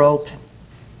the door open.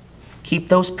 Keep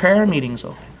those prayer meetings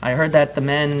open. I heard that the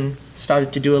men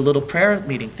started to do a little prayer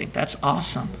meeting thing. That's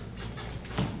awesome.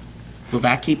 Will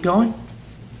that keep going?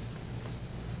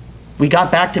 We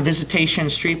got back to visitation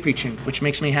street preaching, which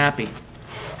makes me happy.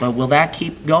 But will that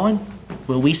keep going?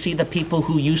 Will we see the people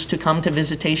who used to come to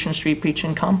visitation street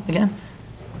preaching come again?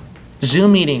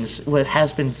 Zoom meetings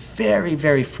has been very,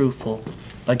 very fruitful.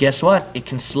 But guess what? It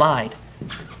can slide.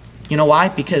 You know why?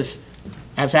 Because,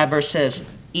 as that verse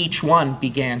says, each one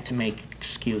began to make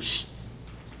excuse.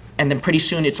 And then pretty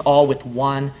soon it's all with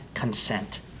one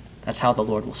consent. That's how the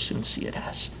Lord will soon see it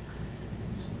as.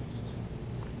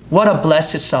 What a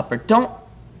blessed supper.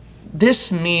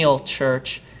 This meal,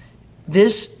 church,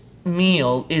 this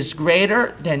meal is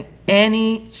greater than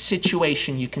any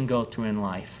situation you can go through in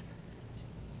life.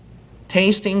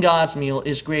 Tasting God's meal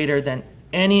is greater than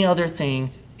any other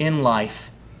thing in life.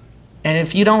 And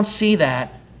if you don't see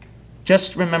that,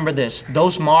 just remember this.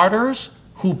 Those martyrs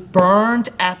who burned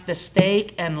at the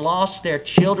stake and lost their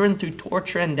children through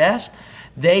torture and death,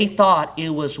 they thought it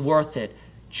was worth it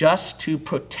just to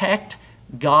protect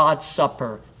God's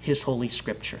supper, His Holy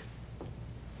Scripture.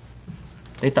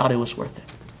 They thought it was worth it.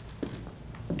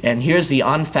 And here's the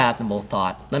unfathomable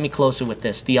thought. Let me close it with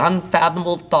this. The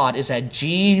unfathomable thought is that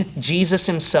Jesus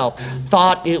Himself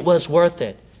thought it was worth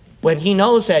it. When He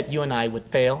knows that you and I would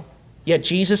fail, yet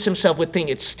Jesus Himself would think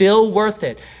it's still worth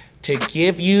it to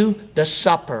give you the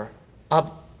supper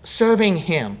of serving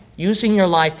Him, using your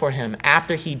life for Him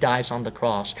after He dies on the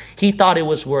cross. He thought it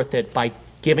was worth it by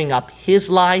giving up His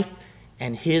life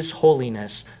and His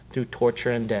holiness through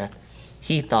torture and death.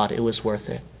 He thought it was worth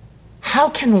it. How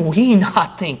can we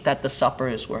not think that the supper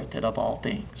is worth it of all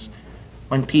things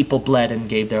when people bled and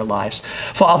gave their lives?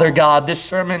 Father God, this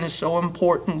sermon is so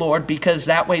important, Lord, because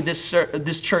that way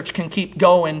this church can keep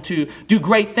going to do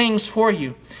great things for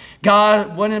you.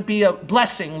 God, wouldn't it be a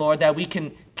blessing, Lord, that we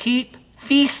can keep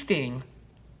feasting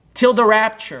till the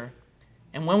rapture.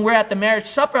 And when we're at the marriage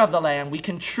supper of the Lamb, we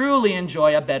can truly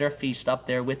enjoy a better feast up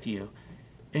there with you.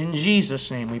 In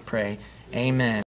Jesus' name we pray. Amen.